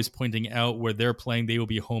 Colorado always pointing out where they're playing. They will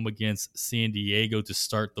be home against San Diego to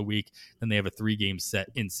start the week. Then they have a 3-game set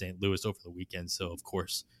in St. Louis over the weekend. So, of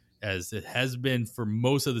course, as it has been for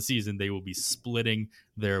most of the season, they will be splitting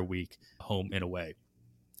their week home and away.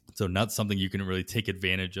 So not something you can really take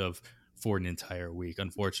advantage of for an entire week,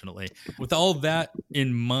 unfortunately. With all of that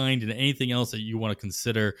in mind and anything else that you want to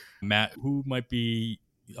consider, Matt, who might be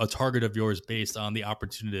a target of yours based on the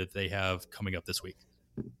opportunity that they have coming up this week?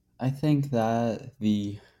 I think that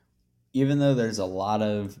even though there's a lot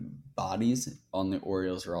of bodies on the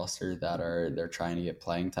Orioles roster that they're trying to get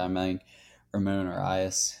playing time, I think Ramon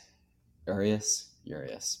Urias.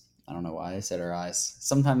 I don't know why I said Urias.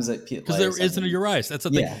 Sometimes because there isn't a Urias. That's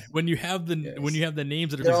the thing. Yeah. When you have the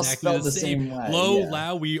names that are They're exactly the same. way. Low,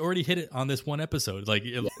 Lau, we already hit it on this one episode.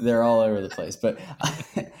 They're all over the place. But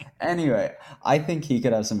anyway, I think he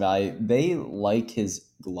could have some value. They like his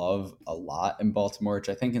glove a lot in Baltimore, which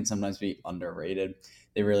I think can sometimes be underrated.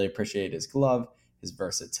 They really appreciate his glove, his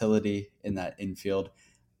versatility in that infield.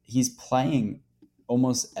 He's playing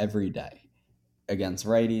almost every day against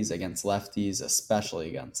righties, against lefties, especially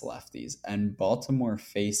against lefties. And Baltimore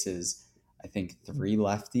faces, I think, 3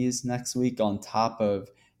 lefties next week on top of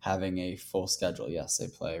having a full schedule. Yes, they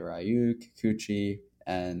play Ryu, Kikuchi,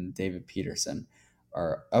 and David Peterson,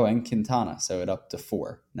 and Quintana. So it up to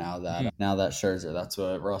 4 now that Scherzer, that's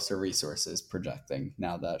what roster resources is projecting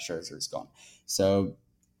now that Scherzer's gone. So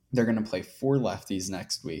they're going to play 4 lefties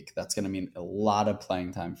next week. That's going to mean a lot of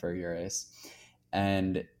playing time for Urias.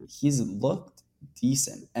 And he's looked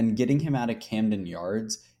decent. And getting him out of Camden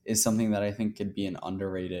Yards is something that I think could be an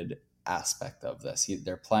underrated aspect of this.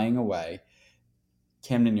 They're playing away.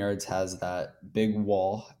 Camden Yards has that big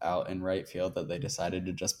wall out in right field that they decided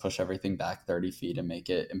to just push everything back 30 feet and make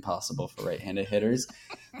it impossible for right-handed hitters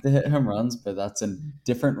to hit home runs, but that's a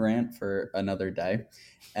different rant for another day.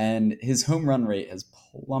 And his home run rate has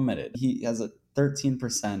plummeted. He has a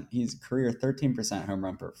 13%, he's career 13% home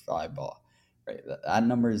run per 5 ball, Right, that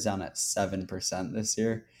number is down at 7% this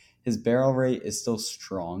year. His barrel rate is still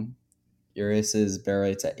strong. Urias's barrel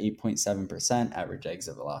rate's at 8.7%, average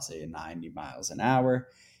exit velocity of 90 miles an hour.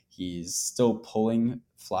 He's still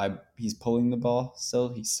he's pulling the ball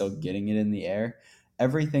still. He's still getting it in the air.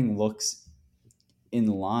 Everything looks in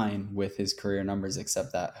line with his career numbers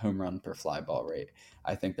except that home run per fly ball rate.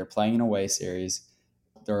 I think they're playing an away series.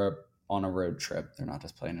 They're on a road trip. They're not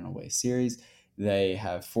just playing an away series. They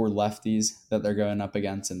have 4 lefties that they're going up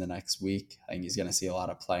against in the next week. I think he's going to see a lot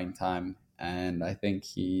of playing time, and I think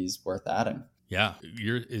he's worth adding. Yeah,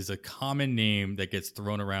 is a common name that gets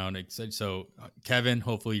thrown around. So, Kevin,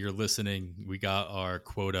 hopefully you're listening. We got our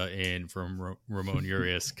quota in from Ramon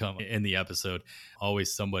Urias come in the episode.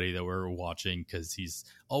 Always somebody that we're watching because he's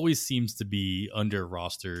always seems to be under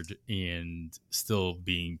rostered and still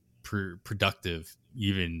being productive,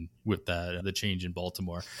 even with the change in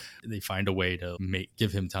Baltimore. They find a way to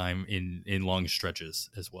give him time in long stretches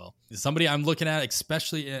as well. Somebody I'm looking at,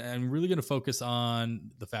 especially, I'm really going to focus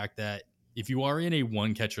on the fact that if you are in a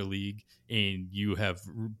one catcher league and you have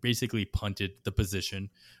basically punted the position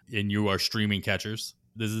and you are streaming catchers,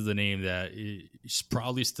 this is a name that is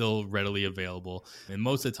probably still readily available. And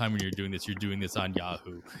most of the time when you're doing this on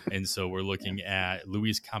Yahoo. And so we're looking at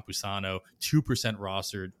Luis Campusano, 2%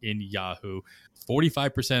 rostered in Yahoo,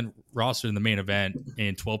 45% rostered in the main event,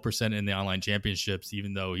 and 12% in the online championships,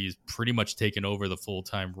 even though he's pretty much taken over the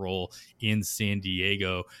full-time role in San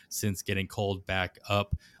Diego since getting called back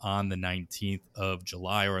up on the 19th of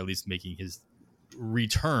July, or at least making his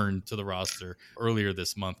return to the roster earlier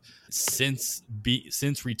this month. Since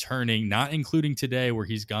returning, not including today where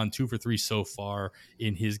he's gone 2 for 3 so far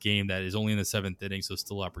in his game that is only in the 7th inning, so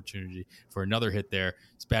still opportunity for another hit there.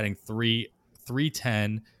 He's batting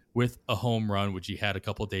 310 with a home run, which he had a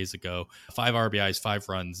couple of days ago, 5 RBIs, 5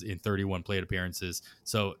 runs in 31 plate appearances,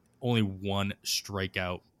 so only 1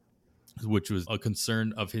 strikeout, which was a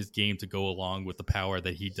concern of his game to go along with the power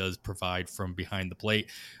that he does provide from behind the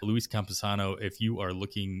plate. Luis Campusano, if you are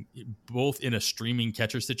looking both in a streaming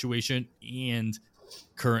catcher situation and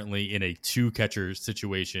currently in a 2 catcher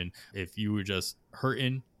situation, if you were just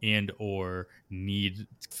hurting and or need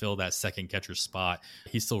to fill that second catcher spot,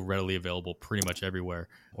 he's still readily available pretty much everywhere,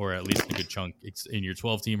 or at least a good chunk in your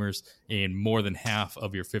 12 teamers and more than half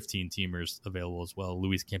of your 15 teamers available as well.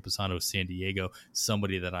 Luis Campusano, San Diego,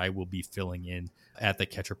 somebody that I will be filling in at the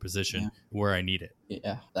catcher position where I need it.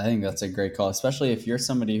 Yeah, I think that's a great call, especially if you're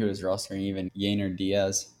somebody who is rostering even Yainer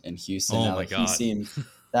Diaz in Houston. Oh my God.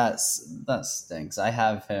 That stinks. I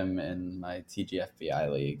have him in my TGFBI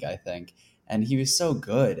league, I think, and he was so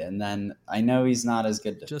good. And then I know he's not as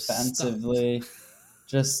good defensively.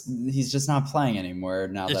 He's just not playing anymore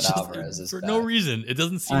now that Alvarez is for back. No reason. It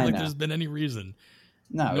doesn't seem like there's been any reason.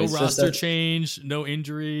 No roster change, no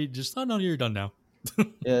injury. Just no, you're done now.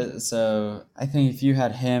 Yeah, so I think if you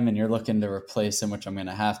had him and you're looking to replace him, which I'm going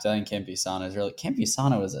to have to, I think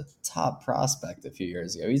Campusano was a top prospect a few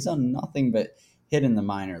years ago. He's done nothing but hit in the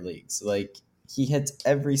minor leagues. Like, he hits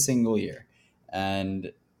every single year,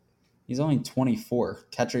 and he's only 24.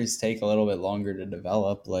 Catchers take a little bit longer to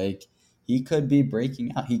develop. Like, he could be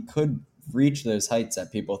breaking out. He could reach those heights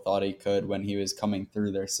that people thought he could when he was coming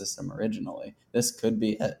through their system originally. This could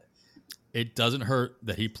be it. It doesn't hurt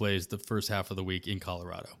that he plays the first half of the week in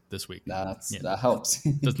Colorado this week. That helps.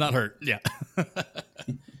 Does not hurt. Yeah.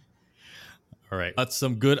 All right. That's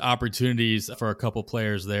some good opportunities for a couple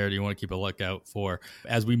players there. Do you want to keep a lookout for?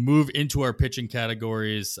 As we move into our pitching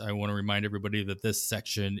categories, I want to remind everybody that this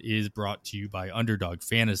section is brought to you by Underdog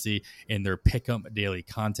Fantasy and their Pick'em Daily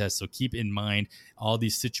contest. So keep in mind all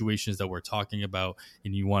these situations that we're talking about,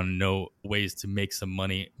 and you want to know ways to make some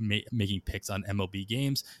money making picks on MLB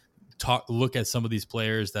games. Look at some of these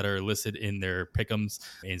players that are listed in their pick'ems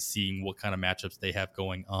and seeing what kind of matchups they have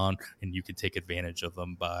going on, and you can take advantage of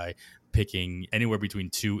them by picking anywhere between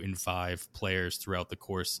 2 and 5 players throughout the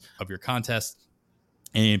course of your contest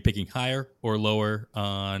and picking higher or lower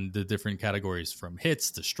on the different categories from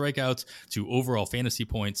hits to strikeouts to overall fantasy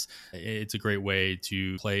points. It's a great way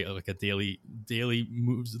to play like a daily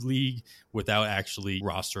moves league without actually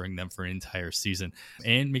rostering them for an entire season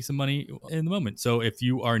and make some money in the moment. So if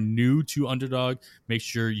you are new to Underdog, make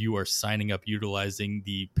sure you are signing up utilizing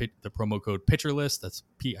the promo code PitcherList. That's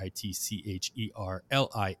PITCHERLIST.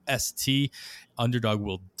 Underdog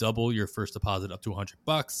will double your first deposit up to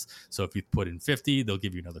 $100. So if you put in 50, they'll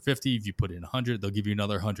give you another 50. If you put in 100, they'll give you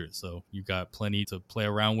another 100. So you've got plenty to play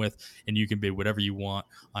around with, and you can bid whatever you want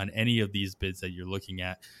on any of these bids that you're looking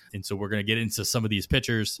at. And so we're going to get into some of these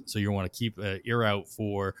pitchers. So you want to keep an ear out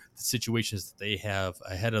for the situations that they have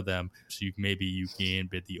ahead of them. So maybe you can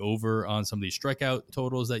bid the over on some of these strikeout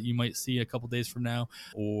totals that you might see a couple days from now,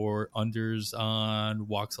 or unders on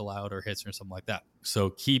walks allowed or hits or something like that.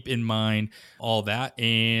 So keep in mind all that,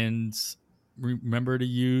 and remember to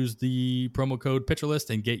use the promo code PitcherList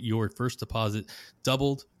and get your first deposit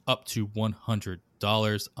doubled up to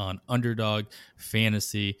 $100 on Underdog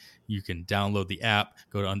Fantasy. You can download the app,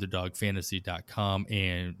 go to underdogfantasy.com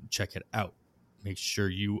and check it out. Make sure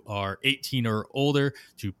you are 18 or older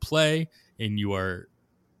to play, and you are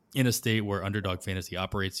in a state where Underdog Fantasy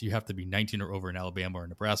operates. You have to be 19 or over in Alabama or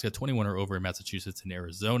Nebraska, 21 or over in Massachusetts and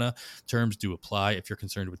Arizona. Terms do apply. If you're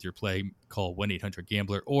concerned with your play, call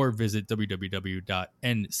 1-800-GAMBLER or visit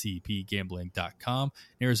www.ncpgambling.com.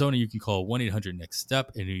 In Arizona, you can call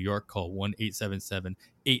 1-800-NEXT-STEP. In New York, call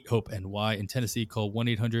 1-877-8-HOPE-NY. In Tennessee, call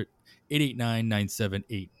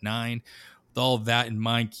 1-800-889-9789. With all of that in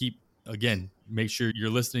mind, make sure you're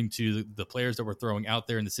listening to the players that we're throwing out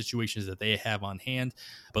there and the situations that they have on hand.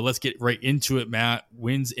 But let's get right into it, Matt.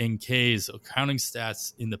 Wins and Ks, counting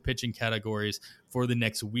stats in the pitching categories for the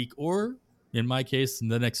next week, or in my case, in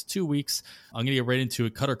the next 2 weeks. I'm going to get right into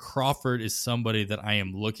it. Cutter Crawford is somebody that I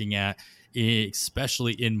am looking at,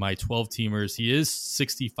 especially in my 12-teamers. He is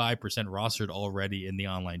 65% rostered already in the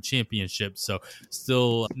online championship, so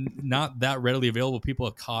still not that readily available. People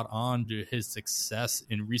have caught on to his success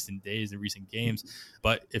in recent days and recent games,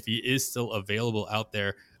 but if he is still available out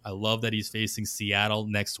there, I love that he's facing Seattle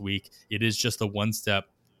next week. It is just a one-step,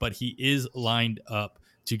 but he is lined up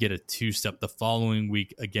to get a two-step the following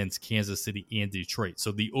week against Kansas City and Detroit.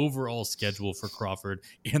 So the overall schedule for Crawford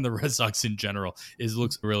and the Red Sox in general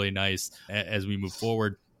looks really nice as we move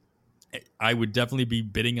forward. I would definitely be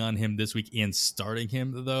bidding on him this week and starting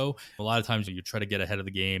him, though. A lot of times you try to get ahead of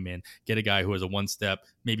the game and get a guy who has a one-step,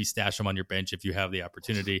 maybe stash him on your bench if you have the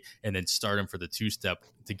opportunity, and then start him for the two-step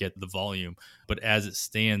to get the volume. But as it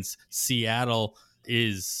stands, Seattle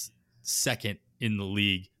is second in the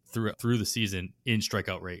league through the season in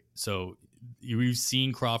strikeout rate. So we've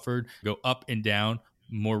seen Crawford go up and down.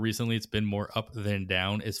 More recently, it's been more up than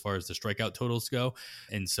down as far as the strikeout totals go.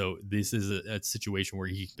 And so this is a situation where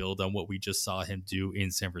he can build on what we just saw him do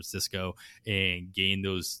in San Francisco and gain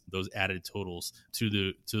those added totals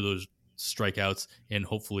to those strikeouts, and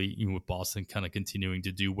hopefully even with Boston kind of continuing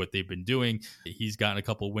to do what they've been doing. He's gotten a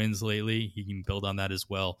couple wins lately. He can build on that as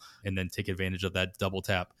well and then take advantage of that double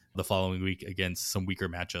tap the following week against some weaker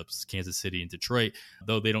matchups, Kansas City and Detroit.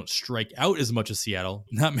 Though they don't strike out as much as Seattle,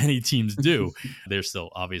 not many teams do. They're still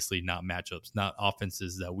obviously not matchups, not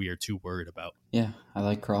offenses that we are too worried about. Yeah, I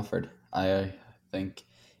like Crawford. I think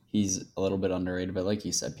he's a little bit underrated, but like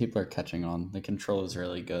you said, people are catching on. The control is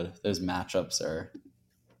really good. Those matchups are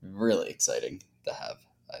really exciting to have.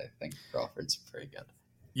 I think Crawford's pretty good.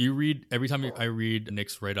 Every time I read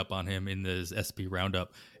Nick's write up on him in this SP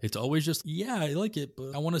roundup, it's always just, yeah, I like it,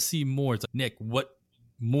 but I want to see more. It's like, Nick, what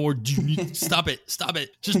more do you need? Stop it.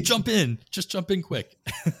 Just jump in quick.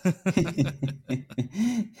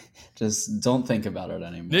 Just don't think about it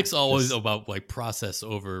anymore. Nick's always about like process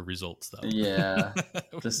over results, though. Yeah.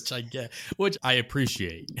 which I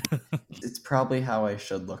appreciate. It's probably how I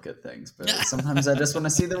should look at things, but sometimes I just want to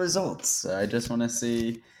see the results. I just want to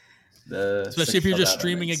see especially if you're just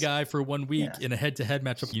streaming a guy for 1 week in a head-to-head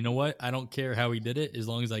matchup. You know what? I don't care how he did it as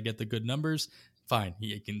long as I get the good numbers. Fine.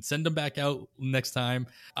 He can send him back out next time.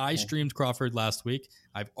 I streamed Crawford last week.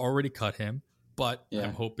 I've already cut him, but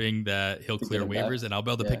I'm hoping that he'll clear waivers and I'll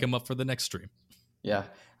be able to pick him up for the next stream. Yeah.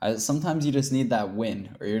 Sometimes you just need that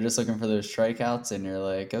win, or you're just looking for those strikeouts and you're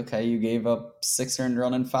like, okay, you gave up 6 earned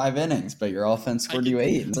run in 5 innings, but your offense scored you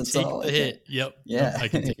 8. That's all. Hit. Yep. Yeah. I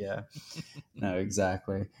can take yeah. No,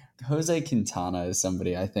 exactly. Jose Quintana is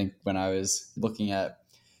somebody I think when I was looking at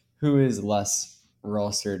who is less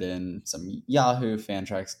rostered in some Yahoo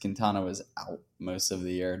Fantrax, Quintana was out most of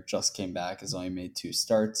the year, just came back, has only made 2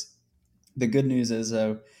 starts. The good news is,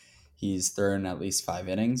 though, he's thrown at least 5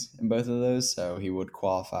 innings in both of those, so he would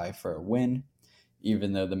qualify for a win.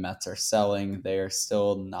 Even though the Mets are selling, they are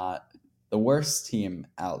still not the worst team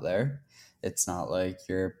out there. It's not like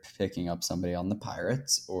you're picking up somebody on the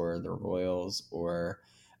Pirates or the Royals or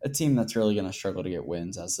a team that's really going to struggle to get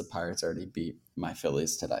wins, as the Pirates already beat my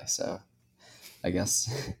Phillies today. So I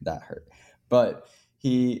guess that hurt. But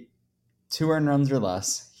 2 earned runs or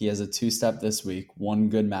less. He has a 2-step this week. 1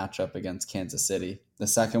 good matchup against Kansas City. The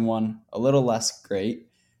second one, a little less great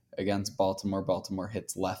against Baltimore. Baltimore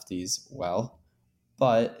hits lefties well.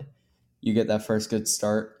 But you get that first good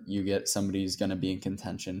start, you get somebody who's going to be in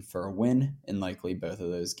contention for a win in likely both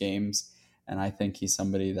of those games. And I think he's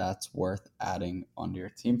somebody that's worth adding onto your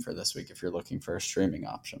team for this week if you're looking for a streaming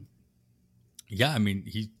option. Yeah, I mean,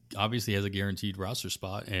 he obviously has a guaranteed roster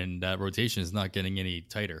spot, and that rotation is not getting any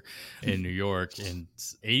tighter in New York. And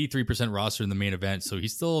 83% roster in the main event, so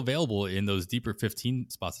he's still available in those deeper 15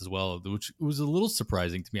 spots as well, which was a little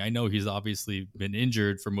surprising to me. I know he's obviously been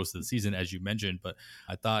injured for most of the season, as you mentioned, but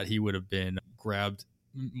I thought he would have been grabbed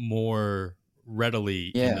more readily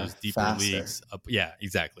in those deeper faster leagues. Yeah,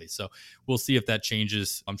 exactly. So we'll see if that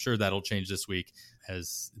changes. I'm sure that'll change this week,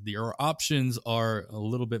 as our options are a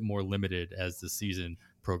little bit more limited as the season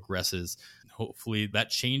progresses. Hopefully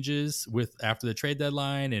that changes with after the trade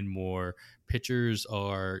deadline and more pitchers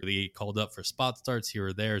are really called up for spot starts here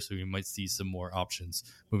or there. So we might see some more options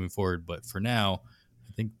moving forward. But for now,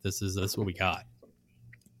 I think that's what we got,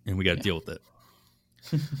 and we got to deal with it.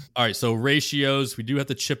 All right, so ratios, we do have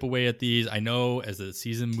to chip away at these. I know as the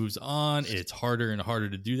season moves on, it's harder and harder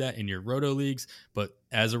to do that in your roto leagues, but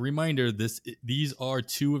as a reminder, these are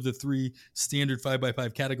 2 of the 3 standard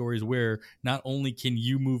 5x5 categories where not only can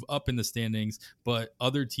you move up in the standings, but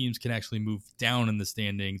other teams can actually move down in the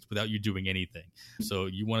standings without you doing anything. So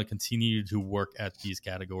you want to continue to work at these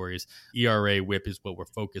categories. ERA, WHIP is what we're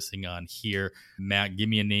focusing on here. Matt, give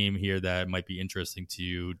me a name here that might be interesting to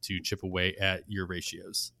you to chip away at your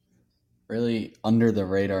ratios. Really under the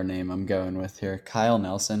radar name I'm going with here, Kyle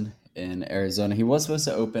Nelson in Arizona. He was supposed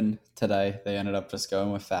to open today. They ended up just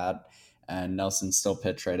going with that, and Nelson still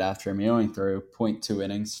pitched right after him. He only threw 0.2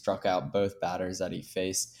 innings, struck out both batters that he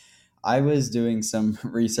faced. I was doing some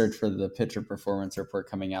research for the pitcher performance report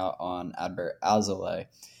coming out on Adbert Alzolay,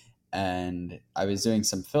 and I was doing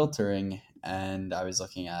some filtering, and I was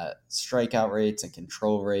looking at strikeout rates and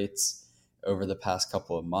control rates over the past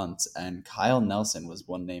couple of months, and Kyle Nelson was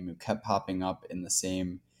one name who kept popping up in the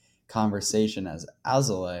same conversation as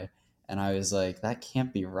Alzolay, and I was like, that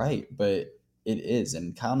can't be right, but it is.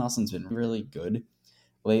 And Kyle Nelson's been really good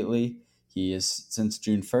lately. He is, since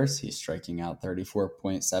June 1st, he's striking out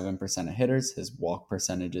 34.7% of hitters. His walk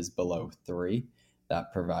percentage is below 3.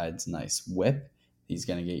 That provides nice whip. He's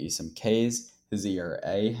going to get you some Ks. His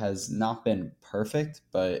ERA has not been perfect,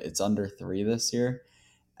 but it's under 3 this year.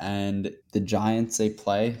 And the Giants, they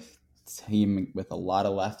play a team with a lot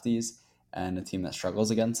of lefties and a team that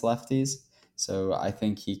struggles against lefties. So I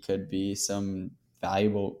think he could be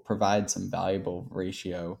provide some valuable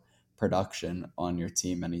ratio production on your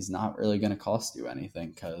team. And he's not really going to cost you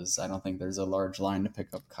anything because I don't think there's a large line to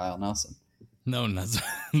pick up Kyle Nelson. No,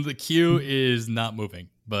 the queue is not moving,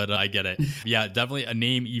 but I get it. Yeah, definitely a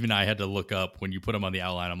name even I had to look up when you put him on the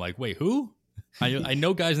outline. I'm like, wait, who? I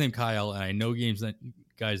know guys named Kyle, and I know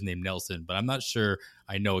guys named Nelson, but I'm not sure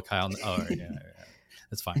I know a Kyle. Oh, right, yeah,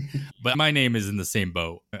 that's fine. But my name is in the same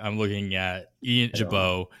boat. I'm looking at Ian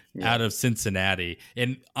Jabot out of Cincinnati.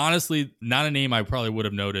 And honestly, not a name I probably would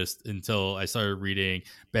have noticed until I started reading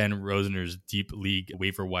Ben Rosener's Deep League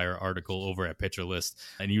waiver wire article over at Pitcher List.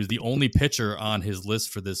 And he was the only pitcher on his list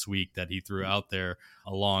for this week that he threw out there,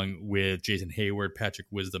 along with Jason Hayward, Patrick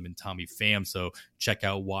Wisdom, and Tommy Pham. So check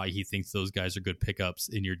out why he thinks those guys are good pickups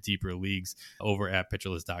in your deeper leagues over at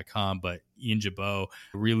pitcherlist.com. But Ian Jabot,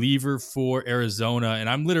 reliever for Arizona. And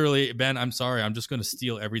I'm literally, Ben, I'm sorry, I'm just going to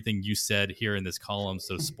steal everything you said here in this column.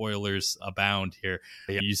 So spoilers abound here.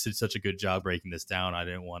 You did such a good job breaking this down. I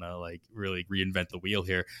didn't want to really reinvent the wheel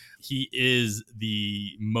here. He is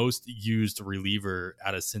the most used reliever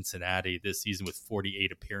out of Cincinnati this season with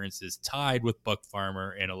 48 appearances, tied with Buck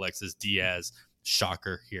Farmer and Alexis Diaz.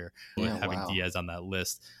 Shocker here with having Diaz on that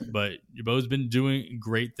list. But Jabot's been doing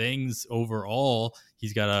great things overall.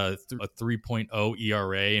 He's got a 3.0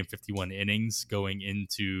 ERA and 51 innings going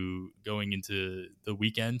into the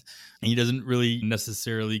weekend. And he doesn't really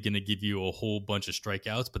necessarily going to give you a whole bunch of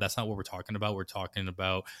strikeouts, but that's not what we're talking about. We're talking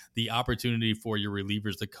about the opportunity for your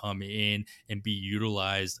relievers to come in and be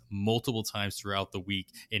utilized multiple times throughout the week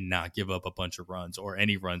and not give up a bunch of runs, or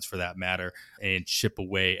any runs for that matter, and chip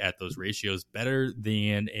away at those ratios better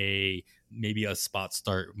than maybe a spot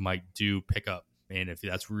start might do pickup. And if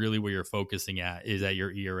that's really where you're focusing at, is at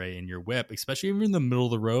your ERA and your whip, especially even in the middle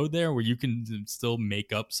of the road there where you can still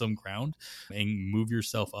make up some ground and move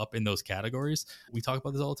yourself up in those categories. We talk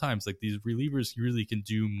about this all the time. It's like these relievers really can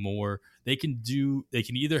do more. They can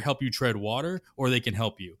either help you tread water or they can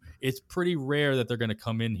help you. It's pretty rare that they're going to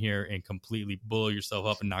come in here and completely blow yourself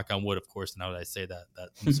up, and knock on wood, of course. Now that I say that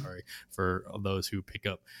I'm sorry for those who pick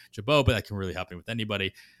up Jabot, but that can really happen with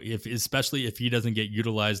anybody. Especially if he doesn't get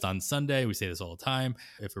utilized on Sunday. We say this all the time.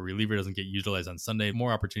 If a reliever doesn't get utilized on Sunday,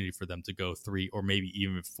 more opportunity for them to go 3 or maybe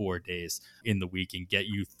even 4 days in the week and get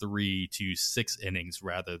you 3 to 6 innings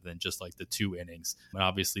rather than just like the 2 innings. And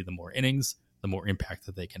obviously, the more innings, the more impact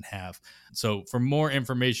that they can have. So for more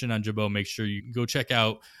information on Jabot, make sure you go check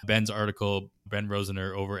out Ben's article, Ben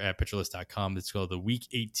Rosener, over at pitcherlist.com. It's called the Week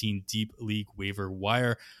 18 Deep League Waiver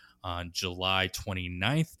Wire on July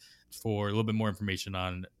 29th for a little bit more information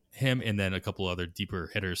on him and then a couple other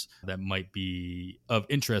deeper hitters that might be of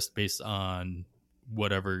interest based on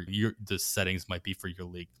whatever the settings might be for your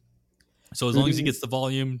league. So as long as he gets the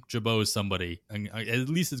volume, Jabot is somebody, and at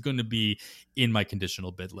least it's going to be in my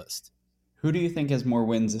conditional bid list. Who do you think has more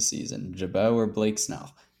wins this season, Jabot or Blake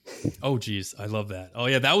Snell? Oh, geez. I love that. Oh,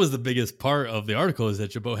 yeah. That was the biggest part of the article is that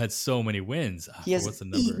Jabot had so many wins. He has what's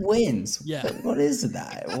the 8 wins. Yeah. What is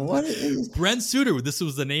that? What is Brent Suter? This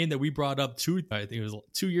was the name that we brought up I think it was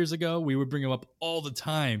 2 years ago. We would bring him up all the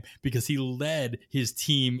time because he led his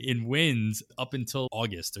team in wins up until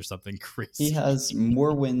August or something crazy. He has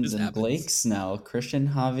more wins than Blake Snell, Christian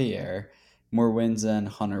Javier, more wins than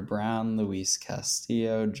Hunter Brown, Luis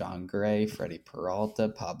Castillo, John Gray, Freddie Peralta,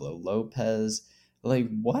 Pablo Lopez. Like,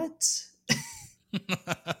 what?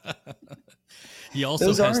 He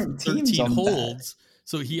also has 13 holds.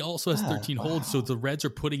 So he also has 13 holds. So the Reds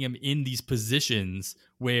are putting him in these positions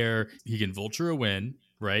where he can vulture a win,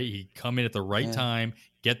 right? He come in at the right time,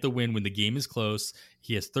 get the win when the game is close.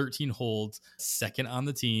 He has 13 holds, second on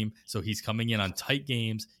the team. So he's coming in on tight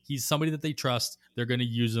games. He's somebody that they trust. They're going to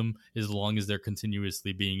use him as long as they're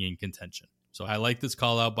continuously being in contention. So I like this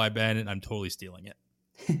call out by Ben, and I'm totally stealing it.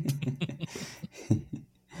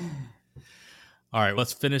 All right,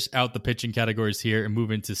 let's finish out the pitching categories here and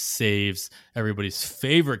move into saves, everybody's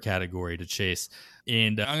favorite category to chase.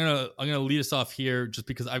 And I'm gonna lead us off here just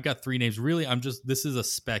because I've got 3 names. Really, this is a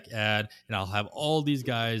spec ad, and I'll have all these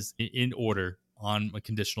guys in order on my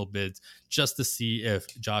conditional bids just to see if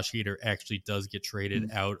Josh Hader actually does get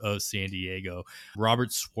traded out of San Diego.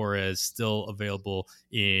 Robert Suarez still available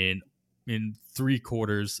in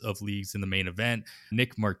 3/4 of leagues in the main event.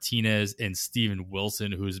 Nick Martinez and Steven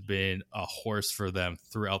Wilson, who's been a horse for them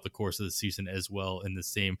throughout the course of the season as well, in the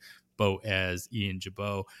same boat as Ian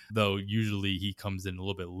Jabot, though usually he comes in a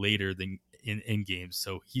little bit later than in games.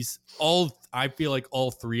 So I feel like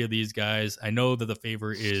all 3 of these guys, I know that the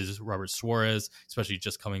favor is Robert Suarez, especially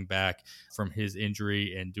just coming back from his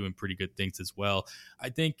injury and doing pretty good things as well. I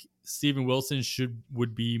think Steven Wilson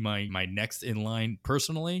would be my next in line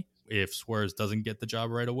personally, if Suarez doesn't get the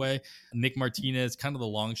job right away. Nick Martinez, kind of the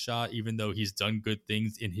long shot, even though he's done good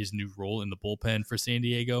things in his new role in the bullpen for San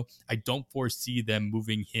Diego. I don't foresee them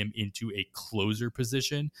moving him into a closer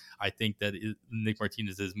position. I think that Nick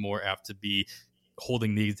Martinez is more apt to be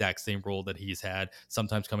holding the exact same role that he's had,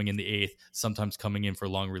 sometimes coming in the 8th, sometimes coming in for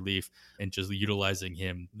long relief, and just utilizing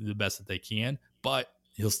him the best that they can. But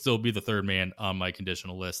he'll still be the 3rd man on my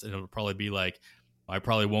conditional list, and it'll probably be like, I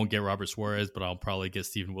probably won't get Robert Suarez, but I'll probably get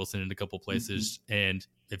Steven Wilson in a couple places. And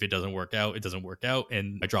if it doesn't work out, it doesn't work out.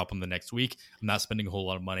 And I drop him the next week. I'm not spending a whole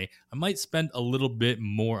lot of money. I might spend a little bit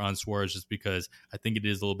more on Suarez just because I think it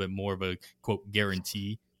is a little bit more of a, quote,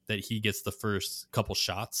 guarantee that he gets the first couple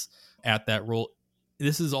shots at that role.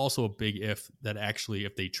 This is also a big if that actually,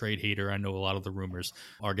 if they trade Hader, I know a lot of the rumors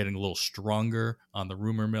are getting a little stronger on the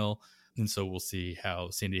rumor mill. And so we'll see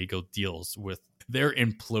how San Diego deals with their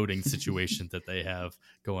imploding situation that they have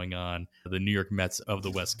going on, the New York Mets of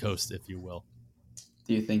the West Coast, if you will.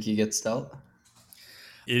 Do you think he gets dealt?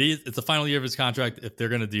 It's the final year of his contract. If they're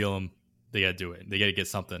going to deal him, they got to do it. They got to get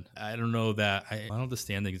something. I don't know that. I don't have the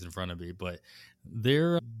standings in front of me, but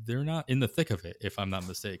they're not in the thick of it, if I'm not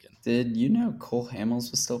mistaken. Did you know Cole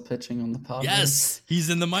Hamels was still pitching on the Padres? Yes, he's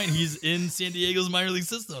in San Diego's minor league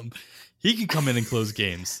system. He can come in and close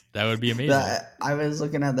games. That would be amazing. I was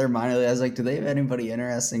looking at their minor league. I was like, do they have anybody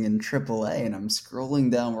interesting in AAA? And I'm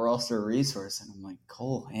scrolling down roster resource, and I'm like,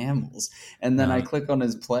 Cole Hamels. And then I click on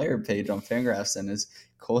his player page on Fangraphs, and his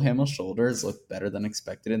Cole Hamels shoulders look better than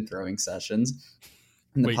expected in throwing sessions.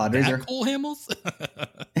 And the Padres are Cole Hamels?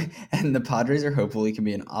 And the Padres are hopeful he can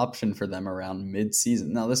be an option for them around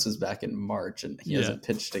mid-season. Now, this was back in March, and he hasn't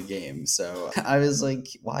pitched a game. So I was like,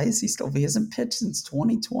 why is he still? He hasn't pitched since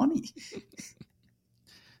 2020.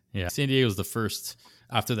 Yeah, San Diego's the first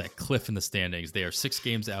after that cliff in the standings. They are 6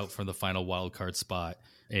 games out from the final wild card spot,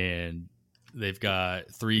 and they've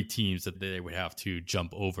got 3 teams that they would have to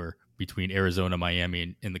jump over between Arizona,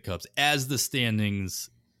 Miami, and the Cubs as the standings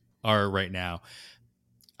are right now.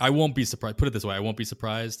 I won't be surprised. Put it this way, I won't be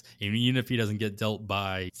surprised. Even if he doesn't get dealt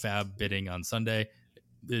by Fab bidding on Sunday,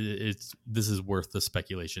 this is worth the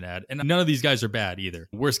speculation ad. And none of these guys are bad either.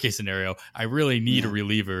 Worst case scenario, I really need a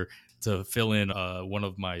reliever to fill in one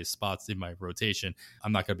of my spots in my rotation,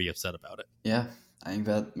 I'm not going to be upset about it. Yeah, I think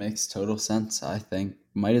that makes total sense. I think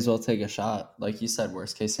might as well take a shot. Like you said,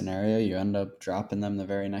 worst case scenario, you end up dropping them the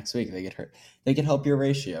very next week. They get hurt. They could help your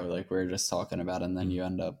ratio, like we were just talking about, and then you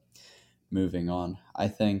end up moving on. I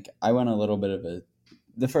think I went a little bit of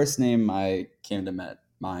the first name I came to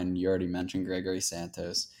mind, you already mentioned Gregory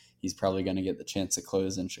Santos. He's probably going to get the chance to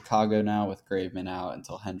close in Chicago now with Graveman out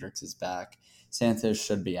until Hendricks is back. Santos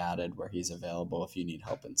should be added where he's available if you need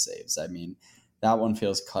help in saves. I mean, that one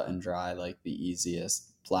feels cut and dry, like the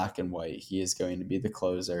easiest, black and white. He is going to be the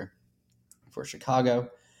closer for Chicago.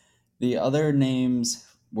 The other names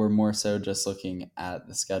were more so just looking at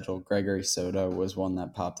the schedule. Gregory Soto was one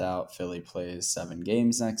that popped out. Philly plays 7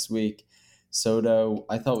 games next week. Soto,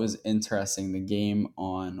 I thought was interesting. The game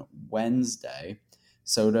on Wednesday,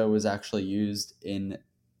 Soto was actually used in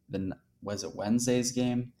was it Wednesday's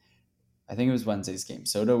game? I think it was Wednesday's game.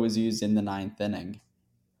 Soto was used in the 9th inning,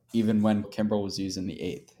 even when Kimbrel was used in the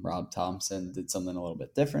 8th. Rob Thompson did something a little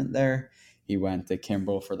bit different there. He went to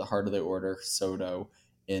Kimbrel for the heart of the order, Soto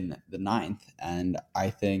in the 9th. And I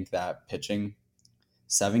think that playing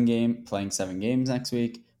 7 games next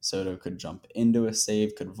week, Soto could jump into a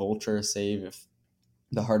save, could vulture a save if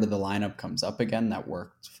the heart of the lineup comes up again. That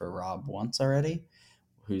worked for Rob once already.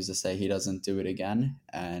 Who's to say he doesn't do it again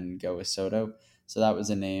and go with Soto? So that was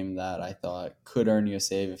a name that I thought could earn you a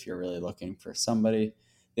save if you're really looking for somebody.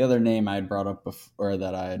 The other name I had brought up before, or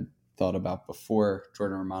that I had thought about before,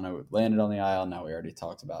 Jordan Romano landed on the aisle. Now we already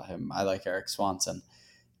talked about him. I like Eric Swanson,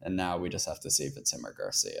 and now we just have to see if it's him or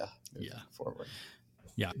Garcia moving forward.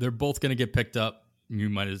 Yeah, they're both going to get picked up. You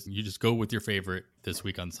just go with your favorite this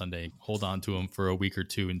week on Sunday. Hold on to them for a week or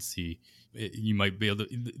two and see. You might be able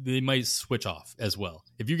to. They might switch off as well.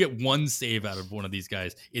 If you get one save out of one of these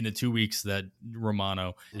guys in the 2 weeks that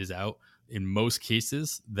Romano is out, in most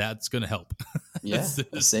cases, that's going to help. Yeah,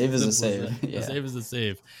 a save is a save. Yeah. A save is a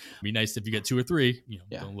save. It'd be nice if you get 2 or 3.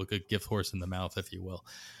 Don't look a gift horse in the mouth, if you will.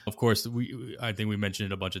 Of course, I think we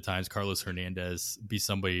mentioned it a bunch of times. Carlos Hernandez be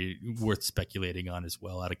somebody worth speculating on as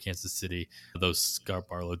well out of Kansas City. Though Scott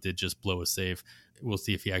Barlow did just blow a save. We'll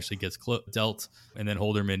see if he actually gets dealt. And then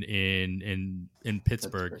Holderman in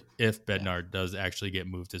Pittsburgh if Bednar does actually get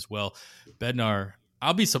moved as well. Bednar,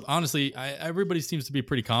 honestly, everybody seems to be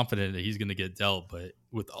pretty confident that he's going to get dealt, but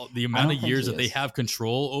with all the amount of years that they have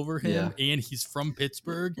control over him and he's from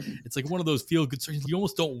Pittsburgh, it's like one of those feel good stories. You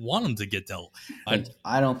almost don't want him to get dealt.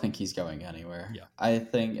 I don't think he's going anywhere. Yeah. I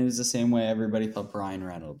think it was the same way everybody thought Brian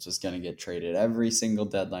Reynolds was going to get traded. Every single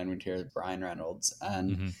deadline we'd hear Brian Reynolds,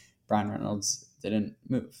 and Brian Reynolds didn't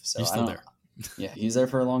move. So he's still there. Yeah, he's there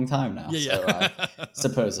for a long time now.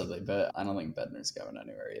 Supposedly, but I don't think Bednar's going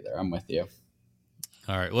anywhere either. I'm with you.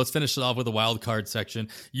 All right, let's finish it off with a wild card section.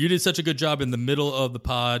 You did such a good job in the middle of the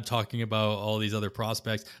pod talking about all these other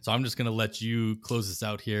prospects, so I'm just going to let you close this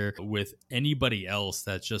out here with anybody else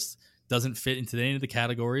that just doesn't fit into any of the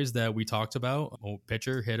categories that we talked about,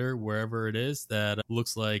 pitcher, hitter, wherever it is, that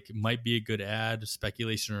looks like might be a good ad,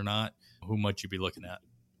 speculation or not. Who might you be looking at?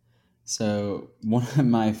 So one of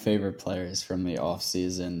my favorite players from the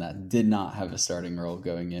offseason that did not have a starting role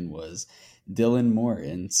going in was Dylan Moore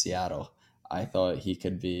in Seattle. I thought he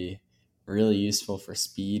could be really useful for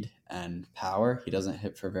speed and power. He doesn't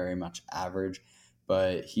hit for very much average,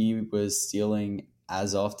 but he was stealing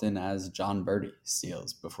as often as John Birdie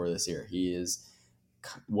steals before this year. He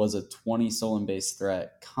was a 20 stolen base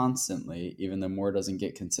threat constantly, even though Moore doesn't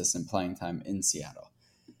get consistent playing time in Seattle.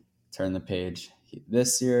 Turn the page.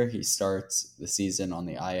 This year, he starts the season on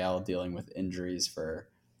the IL dealing with injuries for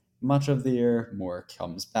much of the year. Moore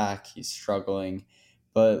comes back. He's struggling.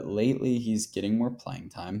 But lately, he's getting more playing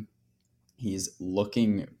time. He's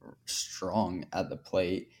looking strong at the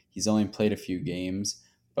plate. He's only played a few games,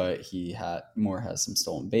 but Moore has some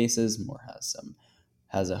stolen bases. Moore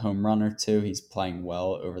has a home run or two. He's playing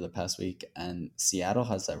well over the past week. And Seattle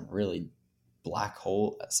has a really black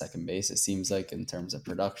hole at second base, it seems like, in terms of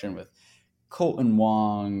production with Colton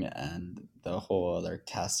Wong and the whole other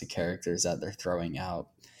cast of characters that they're throwing out.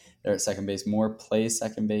 They're at second base. Moore plays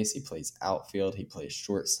second base. He plays outfield. He plays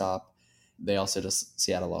shortstop.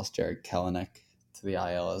 Seattle lost Jared Kelenic to the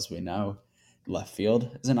IL, as we know. Left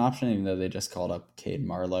field is an option, even though they just called up Cade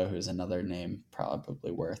Marlowe, who's another name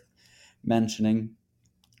probably worth mentioning.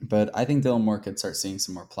 But I think Dylan Moore could start seeing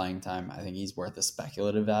some more playing time. I think he's worth a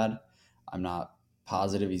speculative ad. I'm not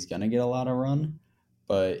positive he's going to get a lot of run,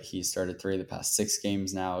 but he started 3 of the past 6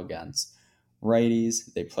 games now against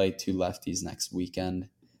righties. They play 2 lefties next weekend.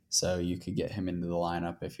 So you could get him into the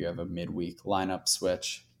lineup if you have a midweek lineup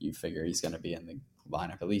switch. You figure he's going to be in the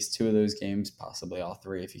lineup at least 2 of those games, possibly all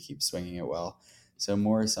 3 if you keep swinging it well. So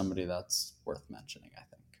Moore is somebody that's worth mentioning, I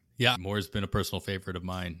think. Yeah, Moore's been a personal favorite of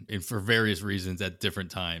mine, and for various reasons at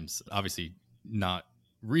different times. Obviously, not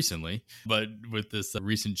recently, but with this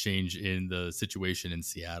recent change in the situation in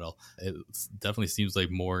Seattle, it definitely seems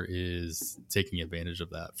like Moore is taking advantage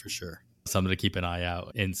of that for sure. Something to keep an eye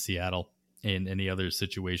out in Seattle and any other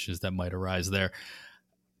situations that might arise there.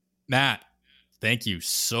 Matt, thank you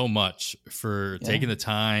so much for taking the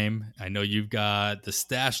time. I know you've got the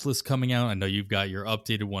stash list coming out. I know you've got your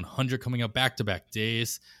updated 100 coming out back-to-back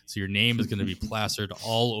days. So your name is going to be plastered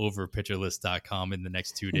all over pitcherlist.com in the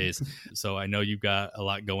next 2 days. So I know you've got a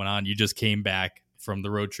lot going on. You just came back from the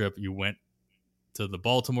road trip. You went to the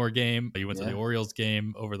Baltimore game. You went to the Orioles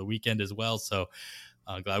game over the weekend as well. So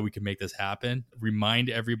glad we can make this happen. Remind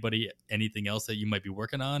everybody anything else that you might be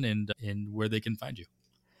working on and where they can find you.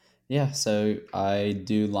 Yeah, so I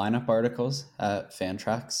do lineup articles at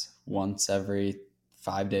Fantrax once every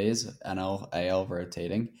 5 days, NL, AL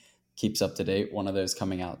rotating. Keeps up to date. One of those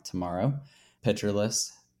coming out tomorrow. Pitcher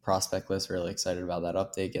list, prospect list, really excited about that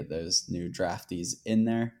update. Get those new draftees in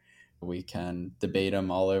there. We can debate them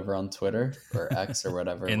all over on Twitter or X or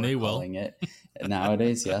whatever and we're calling it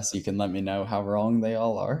nowadays. Yes, you can let me know how wrong they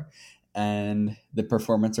all are. And the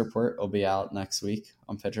performance report will be out next week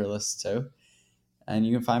on Pitcher List too. And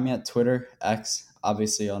you can find me at Twitter, X,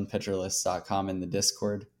 obviously on pitcherlist.com in the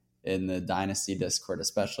Discord, in the Dynasty Discord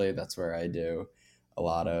especially. That's where I do a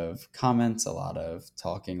lot of comments, a lot of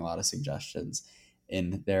talking, a lot of suggestions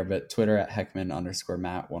in there. But Twitter at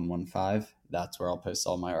Heckman_Matt115. That's where I'll post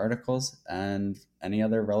all my articles and any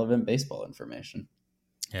other relevant baseball information.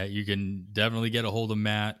 Yeah, you can definitely get a hold of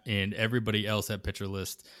Matt and everybody else at Pitcher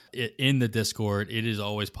List in the Discord. It is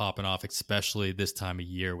always popping off, especially this time of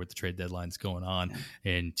year with the trade deadlines going on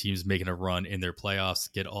and teams making a run in their playoffs.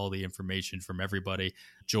 Get all the information from everybody.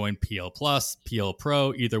 Join PL Plus, PL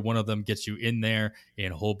Pro. Either one of them gets you in there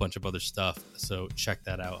and a whole bunch of other stuff. So check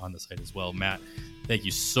that out on the site as well. Matt, thank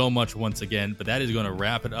you so much once again. But that is going to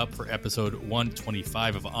wrap it up for episode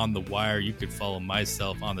 125 of On the Wire. You could follow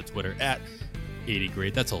myself on the Twitter at 80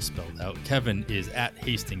 Great. That's all spelled out. Kevin is at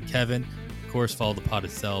Hasting Kevin. Of course, follow the pod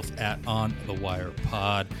itself at On the Wire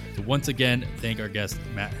Pod. So once again, thank our guest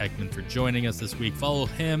Matt Heckman for joining us this week. Follow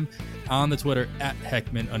him on the Twitter at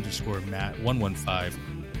Heckman_Matt115.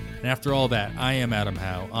 And after all that, I am Adam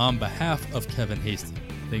Howe. On behalf of Kevin Hasting,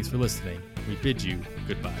 thanks for listening. We bid you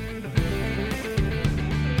goodbye.